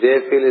 which they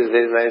feel is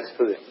very nice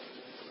to them.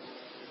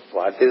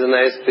 What is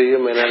nice to you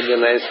may not be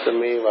nice to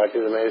me, what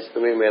is nice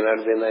to me may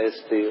not be nice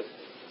to you.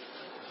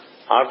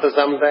 After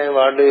some time,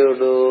 what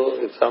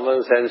do? If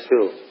someone sends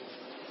you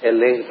a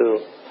link to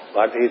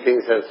what he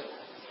thinks as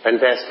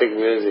fantastic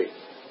music,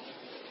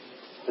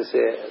 you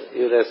say,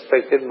 you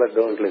respect it but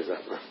don't listen.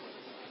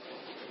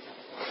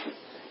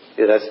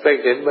 You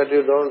respect it but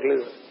you don't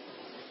listen.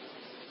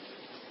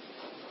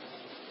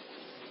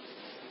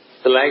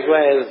 So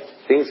likewise,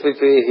 things which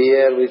we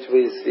hear, which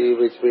we see,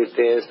 which we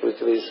taste,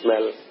 which we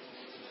smell,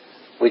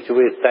 which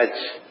we touch,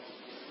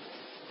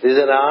 these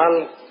are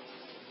all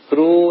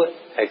through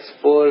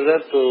exposure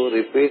to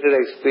repeated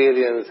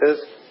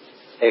experiences,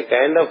 a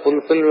kind of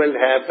fulfillment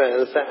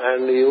happens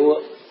and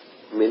you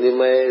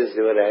minimize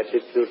your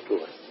attitude to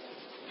it.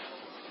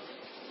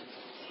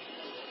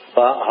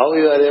 How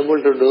you are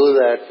able to do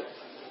that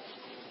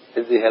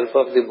is the help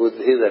of the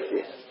buddhi that we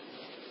have.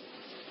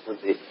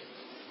 Buddhi.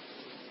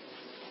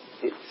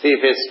 See,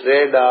 if a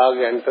stray dog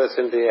enters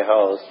into a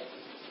house,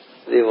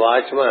 the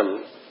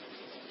watchman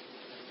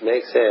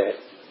makes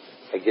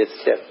a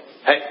gesture.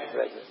 Hey!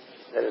 Like that.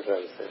 That is what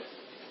it says.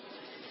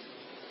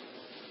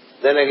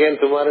 Then again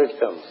tomorrow it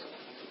comes.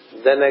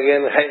 Then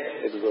again,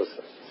 hey! It goes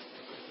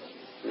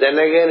on. then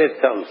again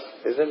it comes,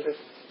 isn't it?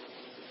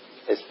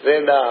 A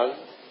stray dog,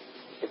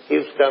 it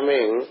keeps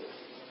coming,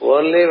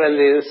 only when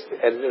it is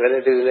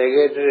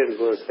negated it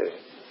goes away.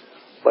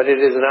 But it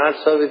is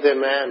not so with a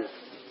man.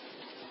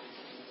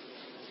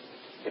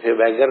 If a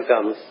beggar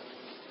comes,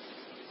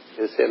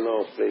 you say,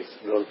 no, please,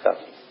 don't come.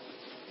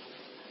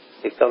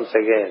 He comes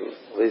again.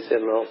 We say,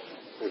 no,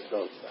 please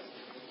don't come.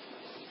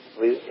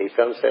 He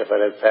comes for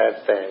a third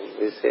time.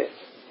 We say,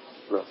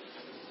 no.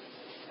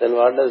 Then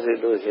what does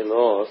he do? He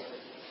knows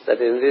that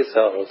in this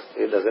house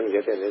he doesn't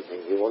get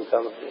anything. He won't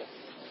come here.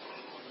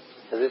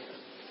 Is it?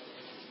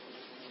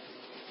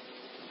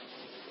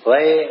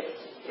 Why?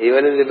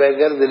 Even in the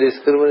beggar, the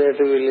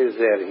discriminative will is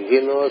there. He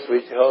knows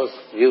which house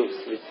gives,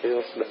 which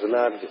house does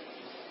not give.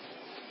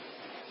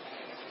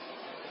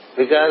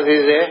 Because he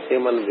is a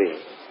human being.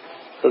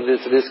 So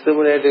this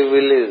discriminative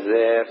will is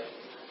there,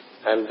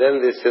 and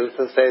then the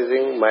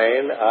synthesizing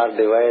mind or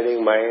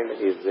dividing mind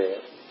is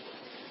there.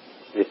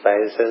 The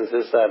five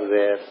senses are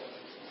there.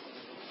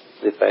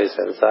 The five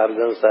sense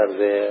organs are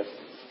there.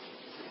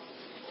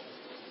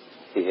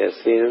 He has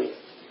seen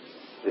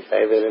the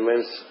five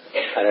elements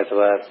are at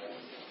work,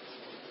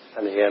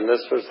 and he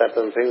understood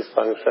certain things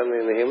function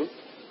in him,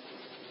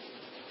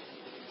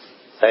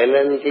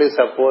 silently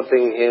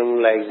supporting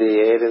him like the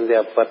air in the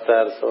upper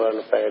torso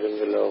and fire in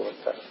the lower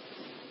torso.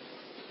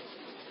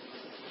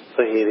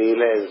 So he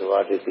realized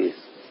what it is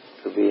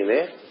to be in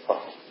a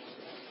form.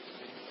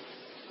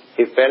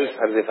 He felt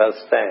for the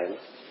first time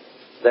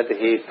that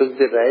he took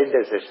the right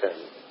decision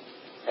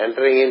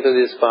entering into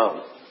this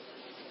form.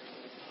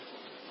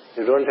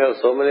 You don't have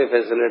so many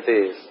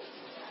facilities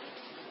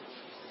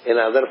in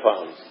other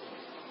forms.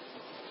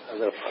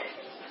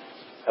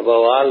 Above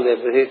all, the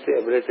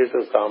ability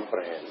to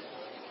comprehend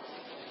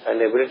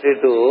and ability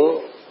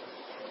to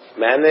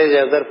manage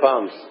other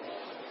forms.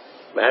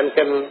 Man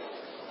can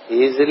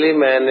easily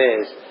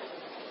manage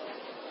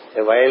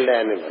a wild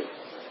animal.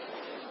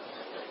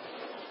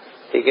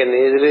 He can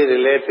easily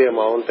relate to a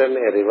mountain,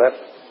 a river,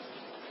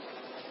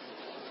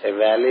 a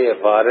valley,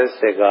 a forest,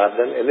 a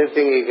garden,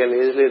 anything he can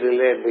easily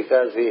relate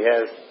because he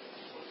has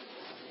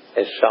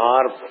a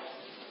sharp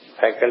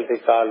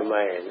faculty called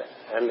mind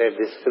and a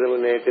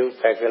discriminative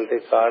faculty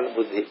called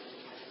buddhi.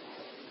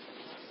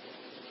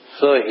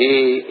 So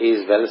he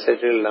is well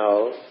settled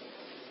now,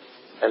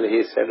 and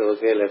he said,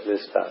 okay, let me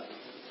start.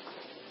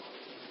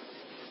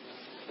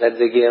 Let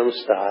the game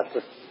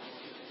start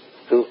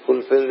to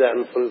fulfill the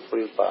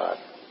unfulfilled part.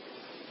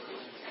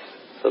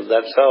 So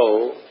that's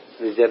how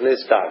the journey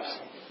starts.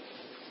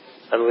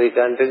 And we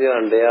continue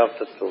on day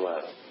after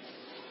tomorrow.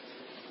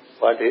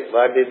 What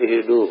did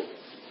he do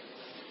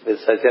with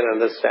such an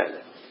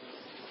understanding?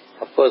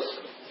 Of course,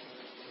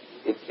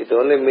 it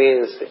only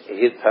means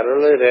he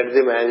thoroughly read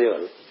the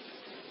manual.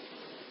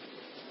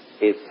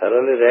 He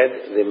thoroughly read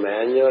the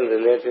manual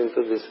relating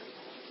to this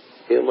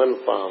human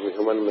form,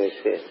 human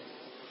machine,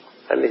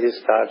 and he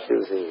starts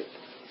using it.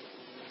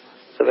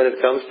 So when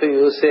it comes to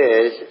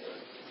usage,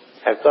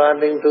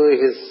 according to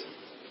his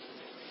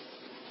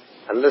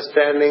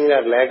understanding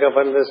or lack of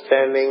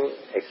understanding,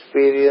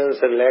 experience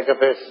and lack of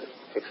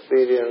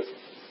experience,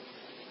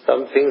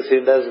 some things he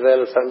does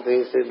well, some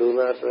things he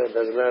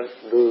does not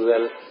do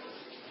well.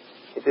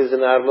 It is a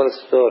normal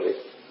story.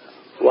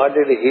 What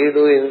did he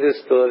do in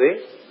this story?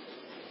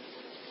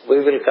 We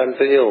will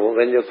continue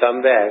when you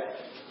come back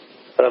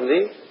from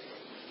the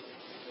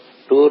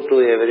tour to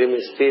a very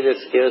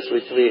mysterious caves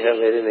which we have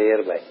very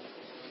nearby.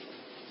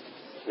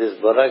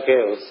 These Bora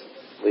caves,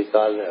 we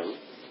call them,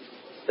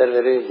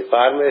 the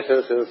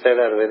formations inside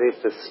are very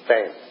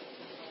pristine.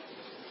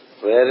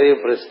 Very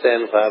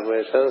pristine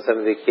formations,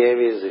 and the cave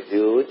is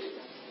huge.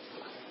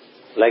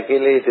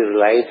 Luckily it is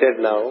lighted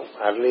now.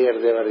 Earlier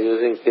they were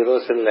using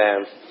kerosene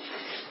lamps.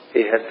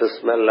 He had to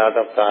smell a lot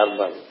of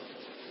carbon.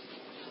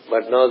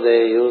 But now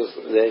they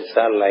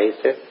are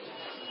lighted.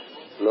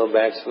 No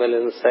bad smell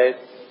inside.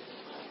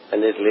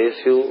 And it leads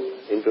you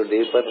into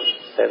deeper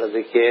side of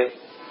the cave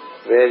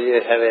where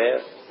you have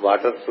a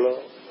water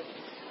flow,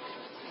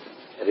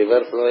 a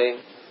river flowing.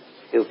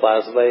 You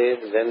pass by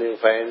it, then you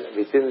find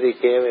within the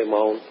cave a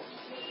mount.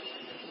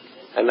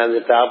 And on the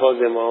top of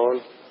the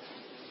mount,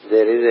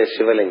 there is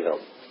a Shivalingam.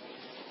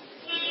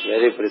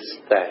 Very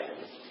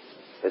pristine.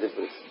 Very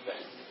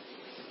pristine.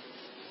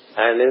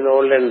 And in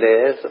olden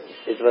days,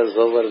 it was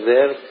over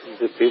there,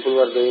 the people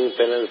were doing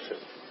penances.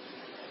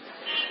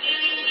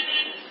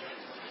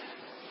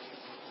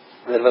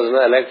 There was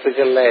no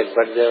electrical light,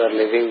 but they were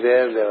living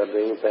there, they were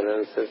doing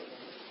penances.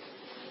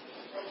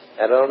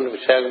 Around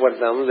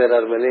Visakhapatnam, there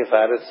are many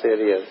forest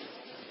areas,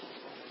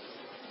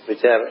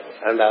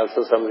 and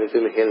also some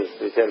little hills,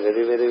 which are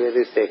very, very,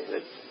 very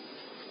sacred.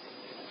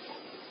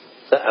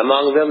 So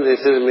among them,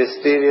 this is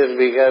mysterious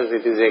because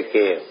it is a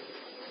cave.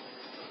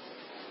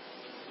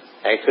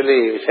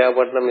 Actually,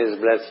 Visakhapatnam is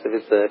blessed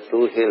with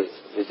two hills,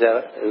 which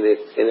are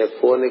in a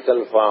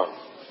conical form.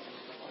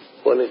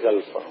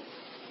 Conical form.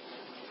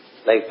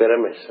 Like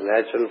pyramids,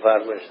 natural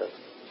formation.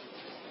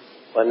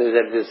 One is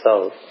at the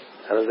south,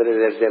 another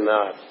is at the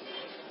north.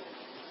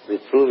 The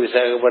true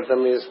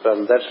Visakhapatnam is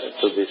from that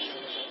to this.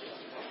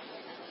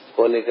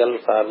 conical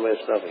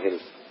formation of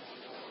hills.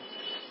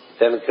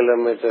 10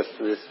 kilometers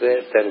this way,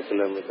 10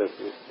 kilometers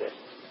this way.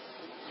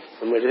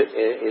 In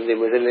the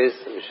middle is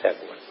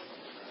Vishakhapatnam.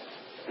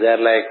 They are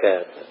like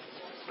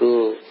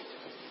two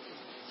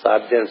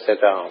sergeants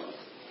at arms,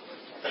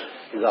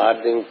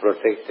 guarding,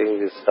 protecting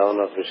this town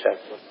of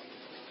Vishakhapatnam.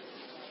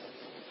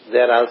 They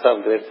are also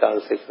of great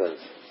consequence.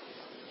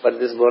 But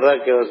these Borra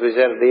caves, which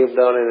are deep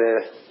down in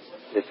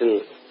a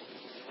little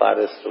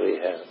forest we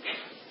have,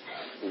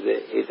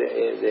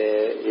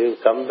 you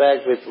come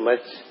back with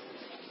much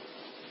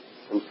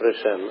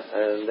impression,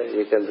 and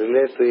you can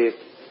relate to it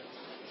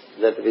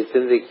that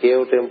within the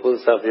cave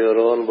temples of your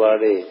own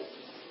body,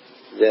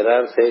 there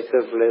are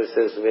sacred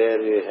places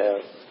where you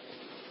have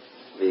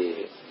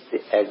the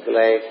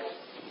egg-like,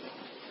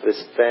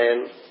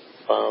 pristine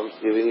forms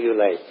giving you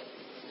life.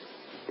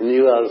 In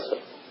you also.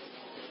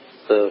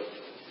 So,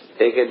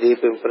 take a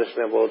deep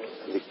impression about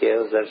the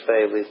caves. That's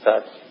why we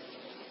thought,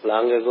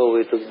 long ago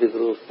we took the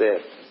group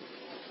there.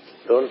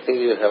 Don't think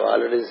you have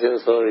already seen,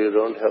 so you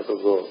don't have to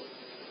go.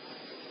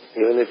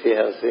 Even if you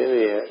have seen,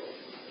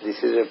 this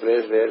is a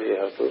place where you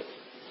have to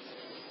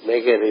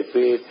make a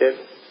repeated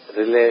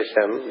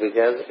relation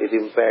because it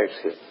impacts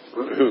you.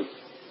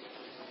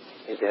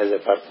 It has a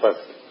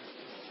purpose.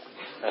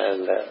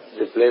 And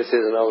the place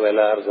is now well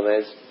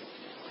organized.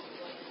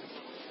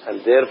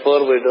 And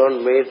therefore we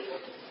don't meet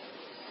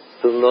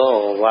to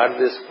know what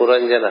this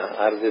Puranjana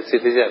or the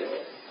citizen,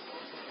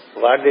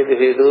 what did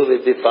he do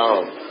with the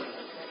pound.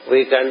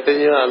 We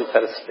continue on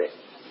Thursday.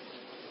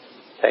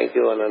 Thank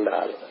you one and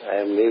all. I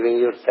am leaving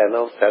you 10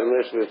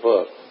 minutes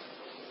before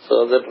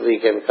so that we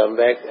can come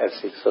back at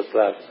 6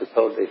 o'clock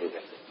without difficulty.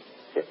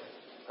 Okay.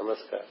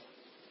 Namaskar.